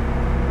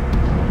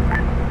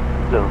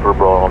 7 for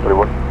Brawler on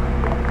 31.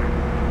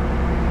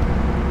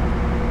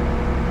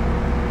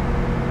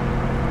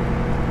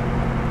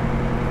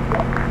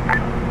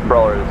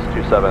 Brawler, this is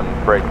 27,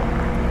 break.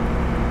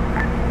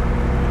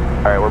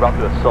 Alright, we're about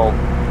to assault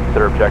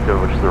their objective,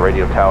 which is the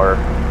radio tower.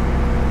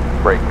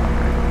 Break.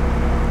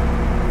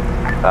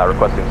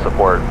 Requesting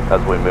support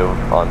as we move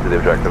on to the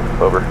objective.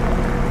 Over.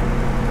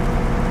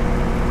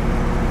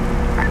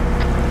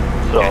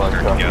 So let's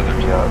go together. I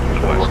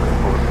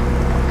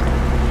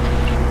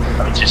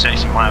mean,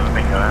 2-6, you might have a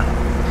bingo in.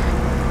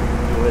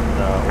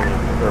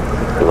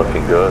 You're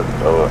looking good.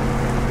 Over.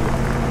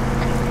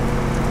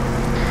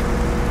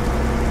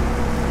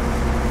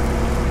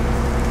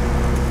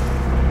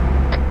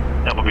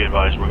 That will be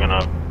advised, we're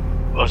gonna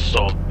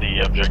assault the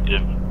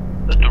objective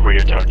at the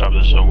radio tower top of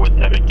the zone with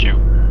Epic 2.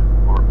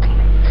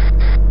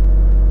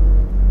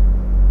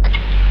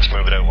 Let's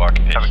move it out,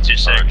 walking pace. Epic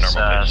 2-6,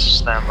 pace.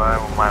 stand by,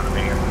 we might have a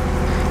bingo.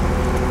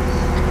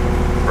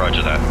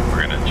 Roger that.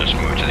 We're gonna just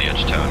move to the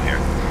edge of town here.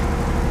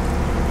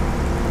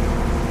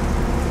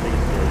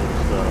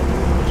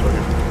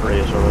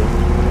 Radius over.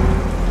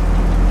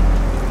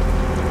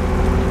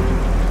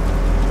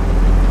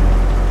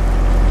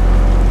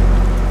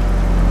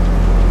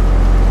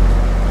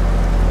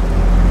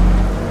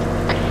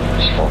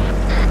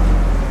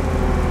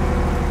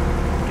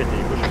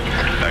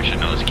 Actually,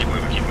 no, let's keep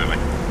moving,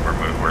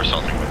 We're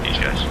assaulting with these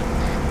guys.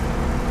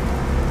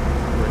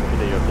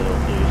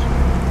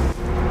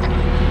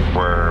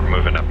 We're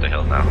moving up the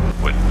hill now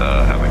with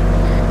Howie.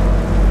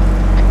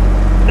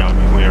 No,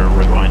 we are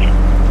redlining.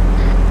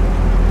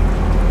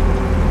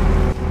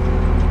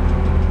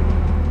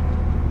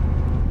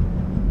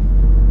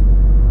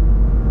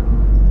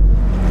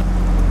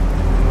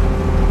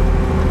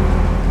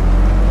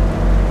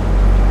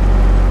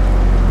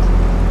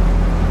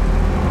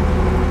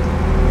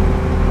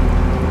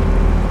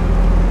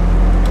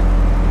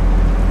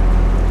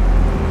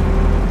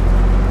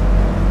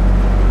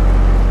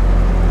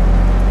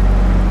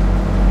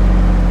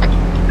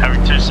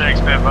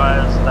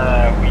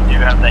 We do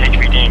have the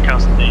HVD in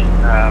custody.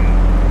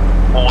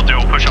 What we'll do,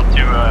 we'll push up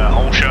to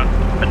Olsha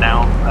for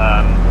now.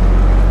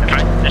 In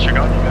fact,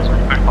 disregard, you guys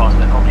already pushed past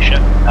it. Holy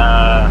shit.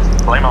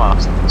 Blame my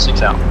last.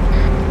 6 out.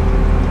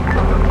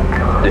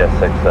 Yeah,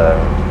 6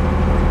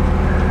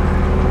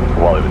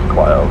 while it was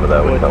quiet over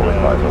there, we thought we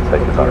might as well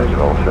take advantage of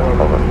all shit. We'll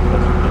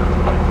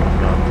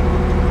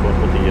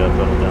put the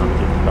pedal down to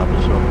get the top of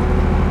the zone.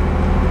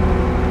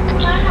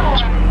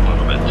 A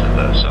little bit to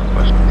the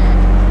southwest.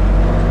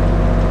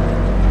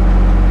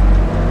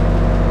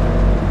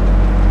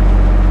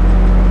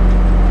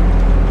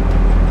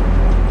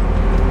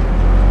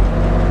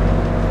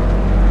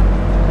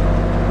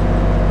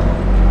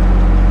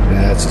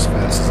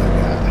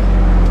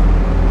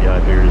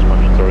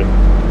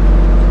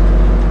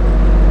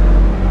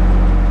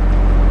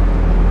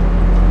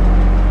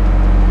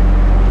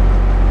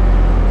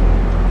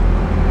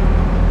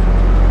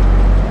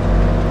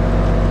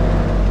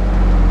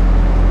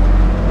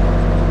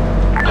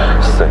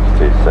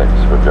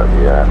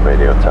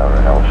 Radio tower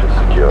and Elsh is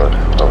secured.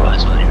 Over.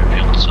 Eyes on your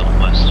field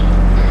southwest.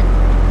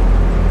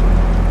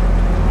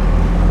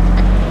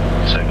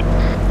 Second.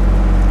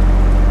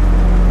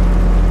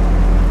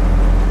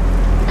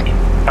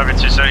 Over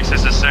 26,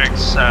 this is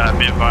 6.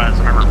 Be advised,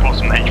 I remember reports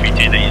from the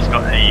HVT that he's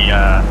got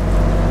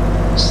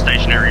a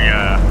stationary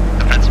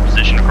defensive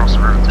position across the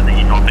river to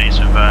the northeast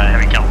with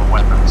heavy caliber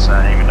weapons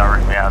aiming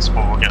directly at us.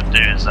 What we're going to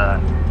do is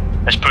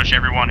let's push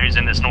everyone who's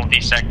in this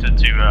northeast sector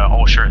to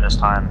Allshire at this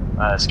time.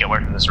 Let's get away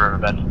from this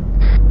riverbed.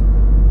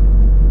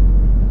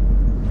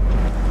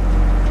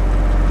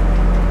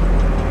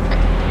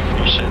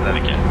 You say that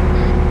again.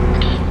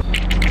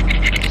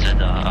 Is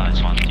it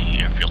eyes on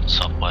the airfield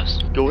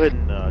southwest? Go ahead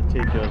and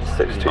take us.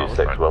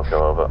 626, we'll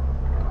go over.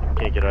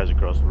 Can't get eyes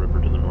across the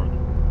river to the north.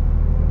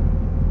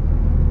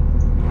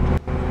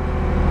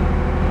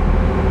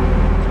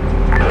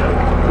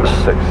 The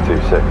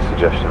 626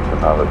 suggestion from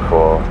Havoc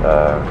 4.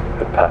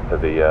 Pepper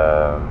the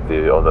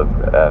other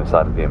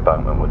side of the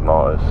embankment with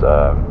mortars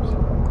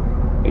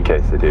in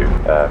case they do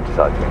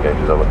decide to engage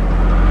us over.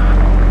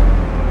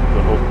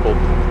 Hold.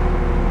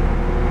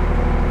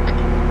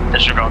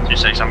 Disregard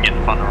 26, I'm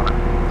getting thunder on it.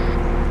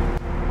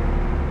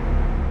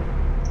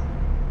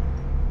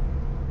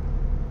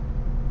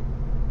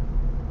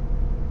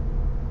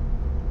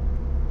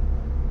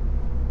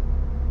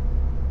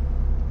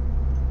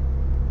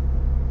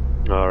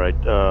 Alright,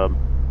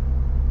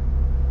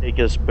 take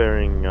us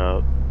bearing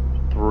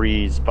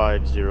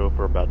 350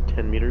 for about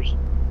 10 meters.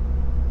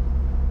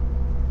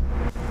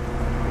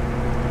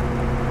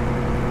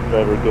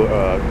 Driver,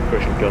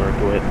 Christian gunner,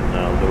 go ahead and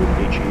load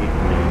HE.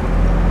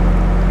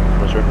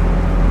 No, sir.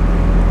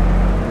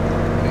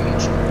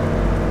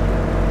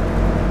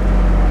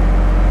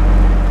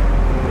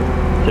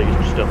 Take us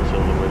just down this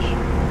hill, Lewis.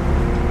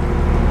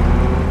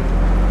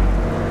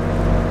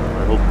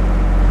 Alright, hold.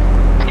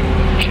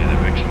 Okay, the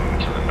Vic's moving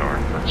to the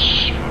north. Let's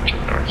move to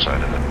the north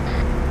side of it.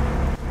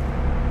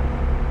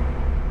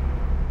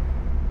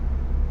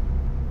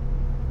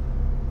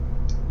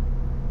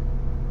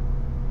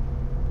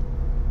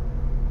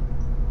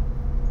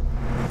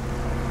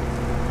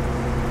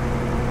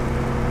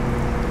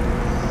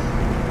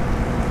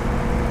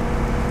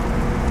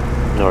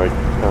 Alright,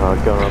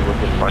 gunner, I'm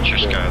looking. Watch your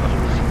sky, though.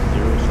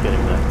 Zero's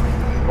getting that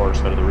far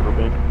side of the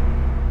riverbank.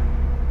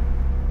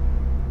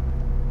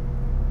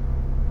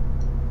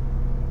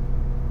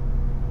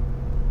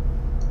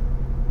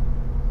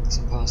 It's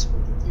impossible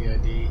to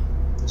PID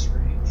at this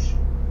range.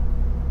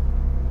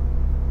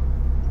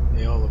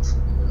 They all look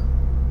friendly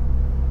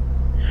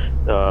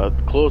though.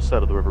 Close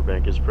side of the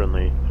riverbank is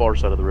friendly. Far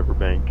side of the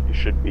riverbank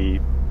should be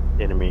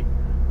enemy.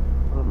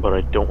 But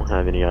I don't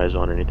have any eyes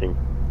on anything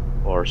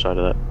far side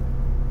of that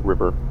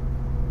river.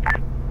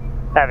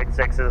 Havoc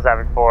 6 is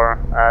Havoc 4.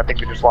 I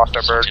think we just lost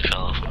our bird.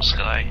 Fell from the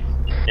sky.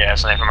 Yeah,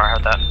 Snake from I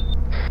heard that.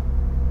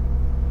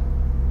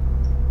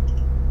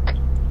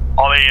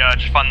 Ollie,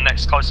 just find the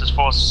next closest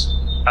force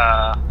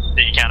that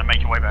you can and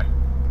make your way back.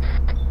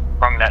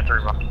 Wrong net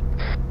through run.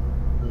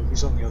 Oh,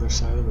 he's on the other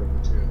side of the river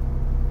too.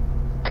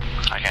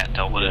 I can't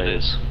tell what it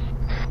is.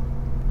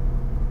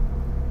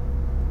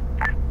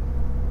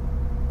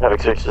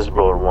 Havoc 6 is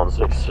Brawler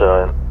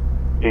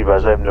 1-6. Be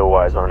advised, I have no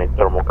eyes on any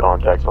thermal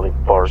contacts on the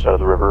far side of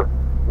the river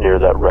near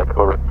that red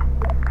cover.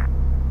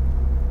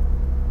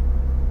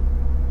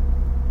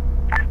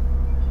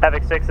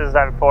 Havoc 6 is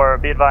Havoc 4.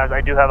 Be advised, I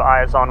do have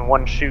eyes on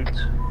one shoot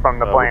from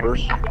the plane.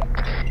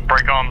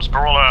 Break arms,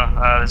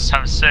 Brawler, this is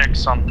Havoc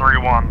 6 on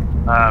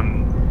 3-1.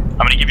 I'm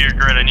gonna give you a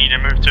grid, I need you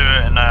to move to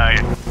it and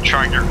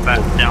try and get that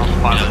down to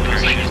 5. It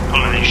looks like he's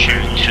pulling his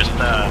chute, he's just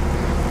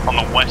on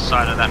the west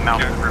side of that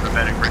mountain riverbed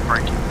at Great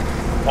Break.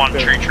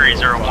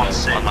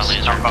 133-016. On my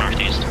laser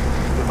northeast.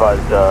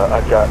 Advised,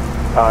 I've got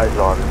eyes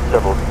on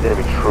several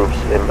enemy troops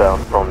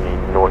inbound from the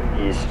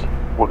northeast.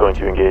 We're going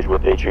to engage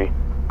with HE.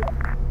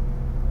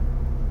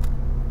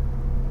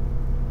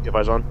 You have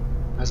eyes on?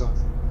 Eyes on.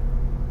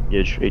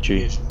 Engage,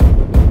 HE.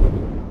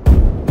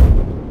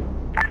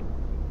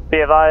 Be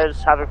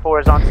advised, Havoc 4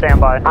 is on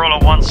standby. Brawler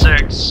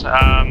 1-6,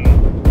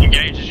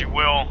 engage as you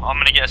will. I'm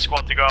gonna get a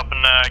squad to go up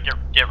and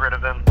get rid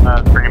of him,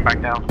 bring him back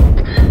down.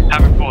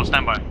 Havoc 4,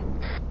 standby.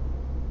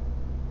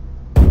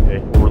 Okay,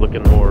 we're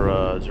looking more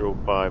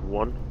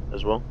 051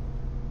 as well.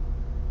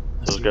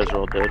 Those guys are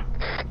all dead.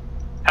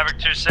 Havoc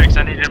 2-6,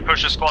 I need you to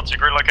push a squad to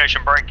grid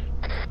location break.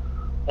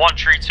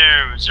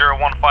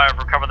 132-015,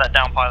 recover that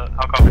down pilot.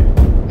 How copy?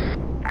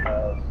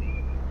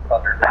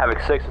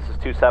 Havoc 6, this is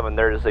 2-7.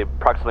 There is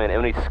approximately an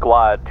enemy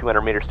squad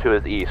 200 meters to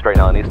his east right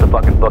now. It needs to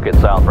fucking book it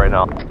south right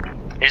now.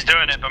 He's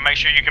doing it, but make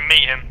sure you can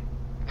meet him.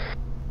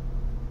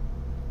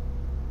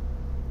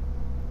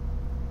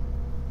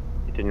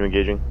 Continue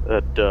engaging.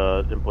 That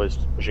in place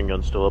machine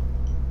gun's still up.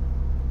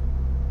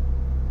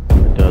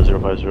 At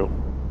 050.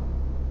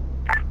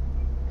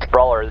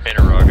 Brawler is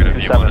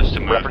Interrogative, you want us to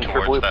move reference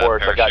your blue towards that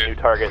force. I got parachute? new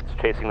targets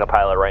chasing the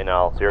pilot right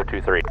now.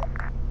 023.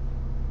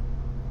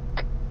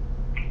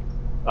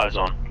 Eyes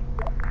on.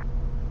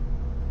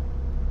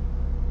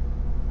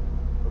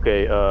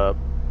 Okay,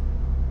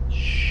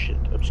 shit,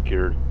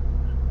 obscured.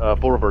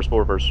 Full reverse.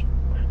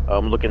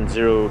 I'm looking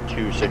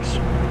 026. He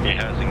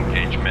has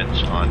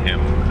engagements on him,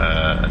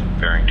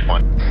 bearing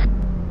 20.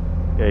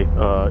 Okay,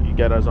 you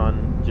got us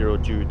on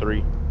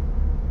 023.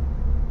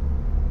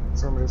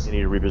 Affirmative. You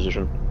need to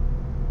reposition.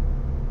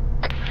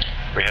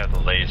 We have the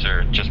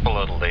laser, just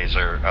below the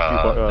laser,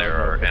 there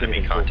are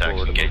enemy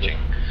contacts engaging.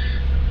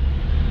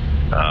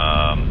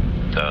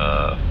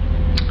 The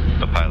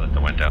pilot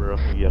that went down.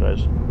 You got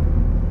us.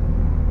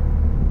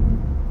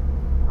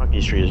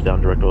 Hockey Street is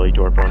down directly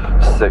to our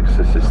front. 6,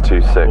 this is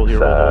 26, hold.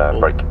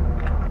 break.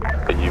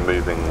 Are you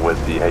moving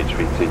with the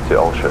HVT to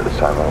Ultra this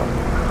time around?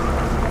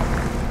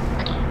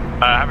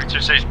 Having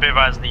 26, be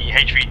advised, the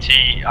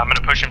HVT, I'm going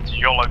to push him to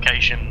your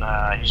location.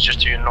 He's just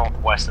to your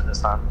northwest at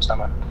this time. Stand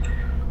by.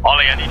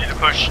 Ollie, I need you to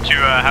push to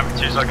Having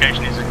 2's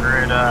location. He's at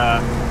grid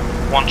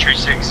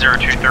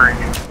 136023.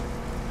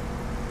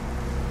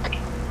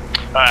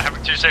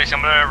 Having 26,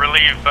 I'm going to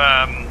relieve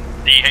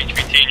the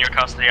HVT in your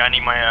custody. I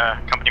need my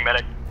company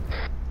medic.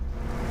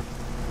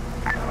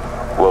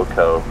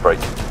 Wilco, break.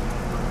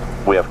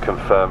 We have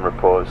confirmed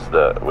reports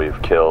that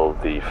we've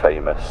killed the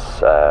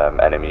famous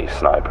enemy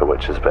sniper,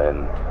 which has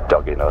been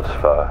dogging us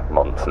for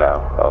months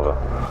now. Over.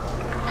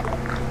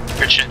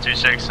 Good shit,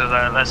 26. So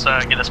let's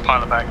get this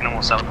pilot back and then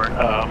we'll celebrate.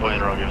 Bohemia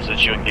Interactive,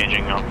 is you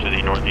engaging up to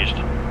the northeast?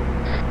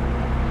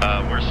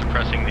 We're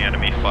suppressing the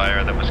enemy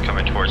fire that was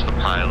coming towards the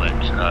pilot.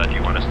 Do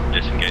you want us to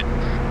disengage?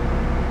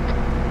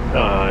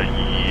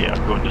 Yeah,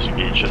 go and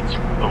disengage. That's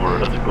over.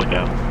 That's a click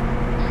out.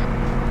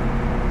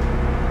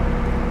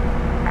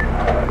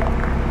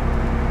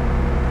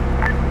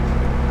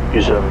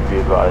 U7, be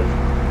advised.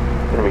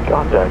 Enemy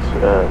contacts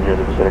near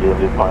the vicinity of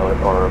the pilot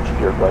are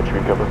obscured by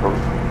tree cover from.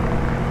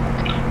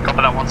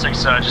 Copy that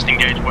 16, just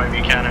engage wherever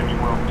you can and you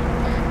will.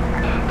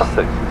 6,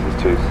 this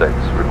is 26,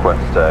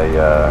 request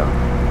a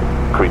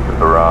creeper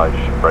barrage,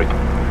 break.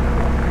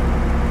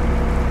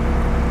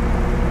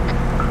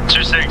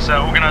 26,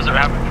 organizer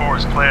Having 4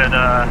 is cleared,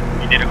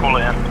 you need to call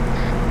it in.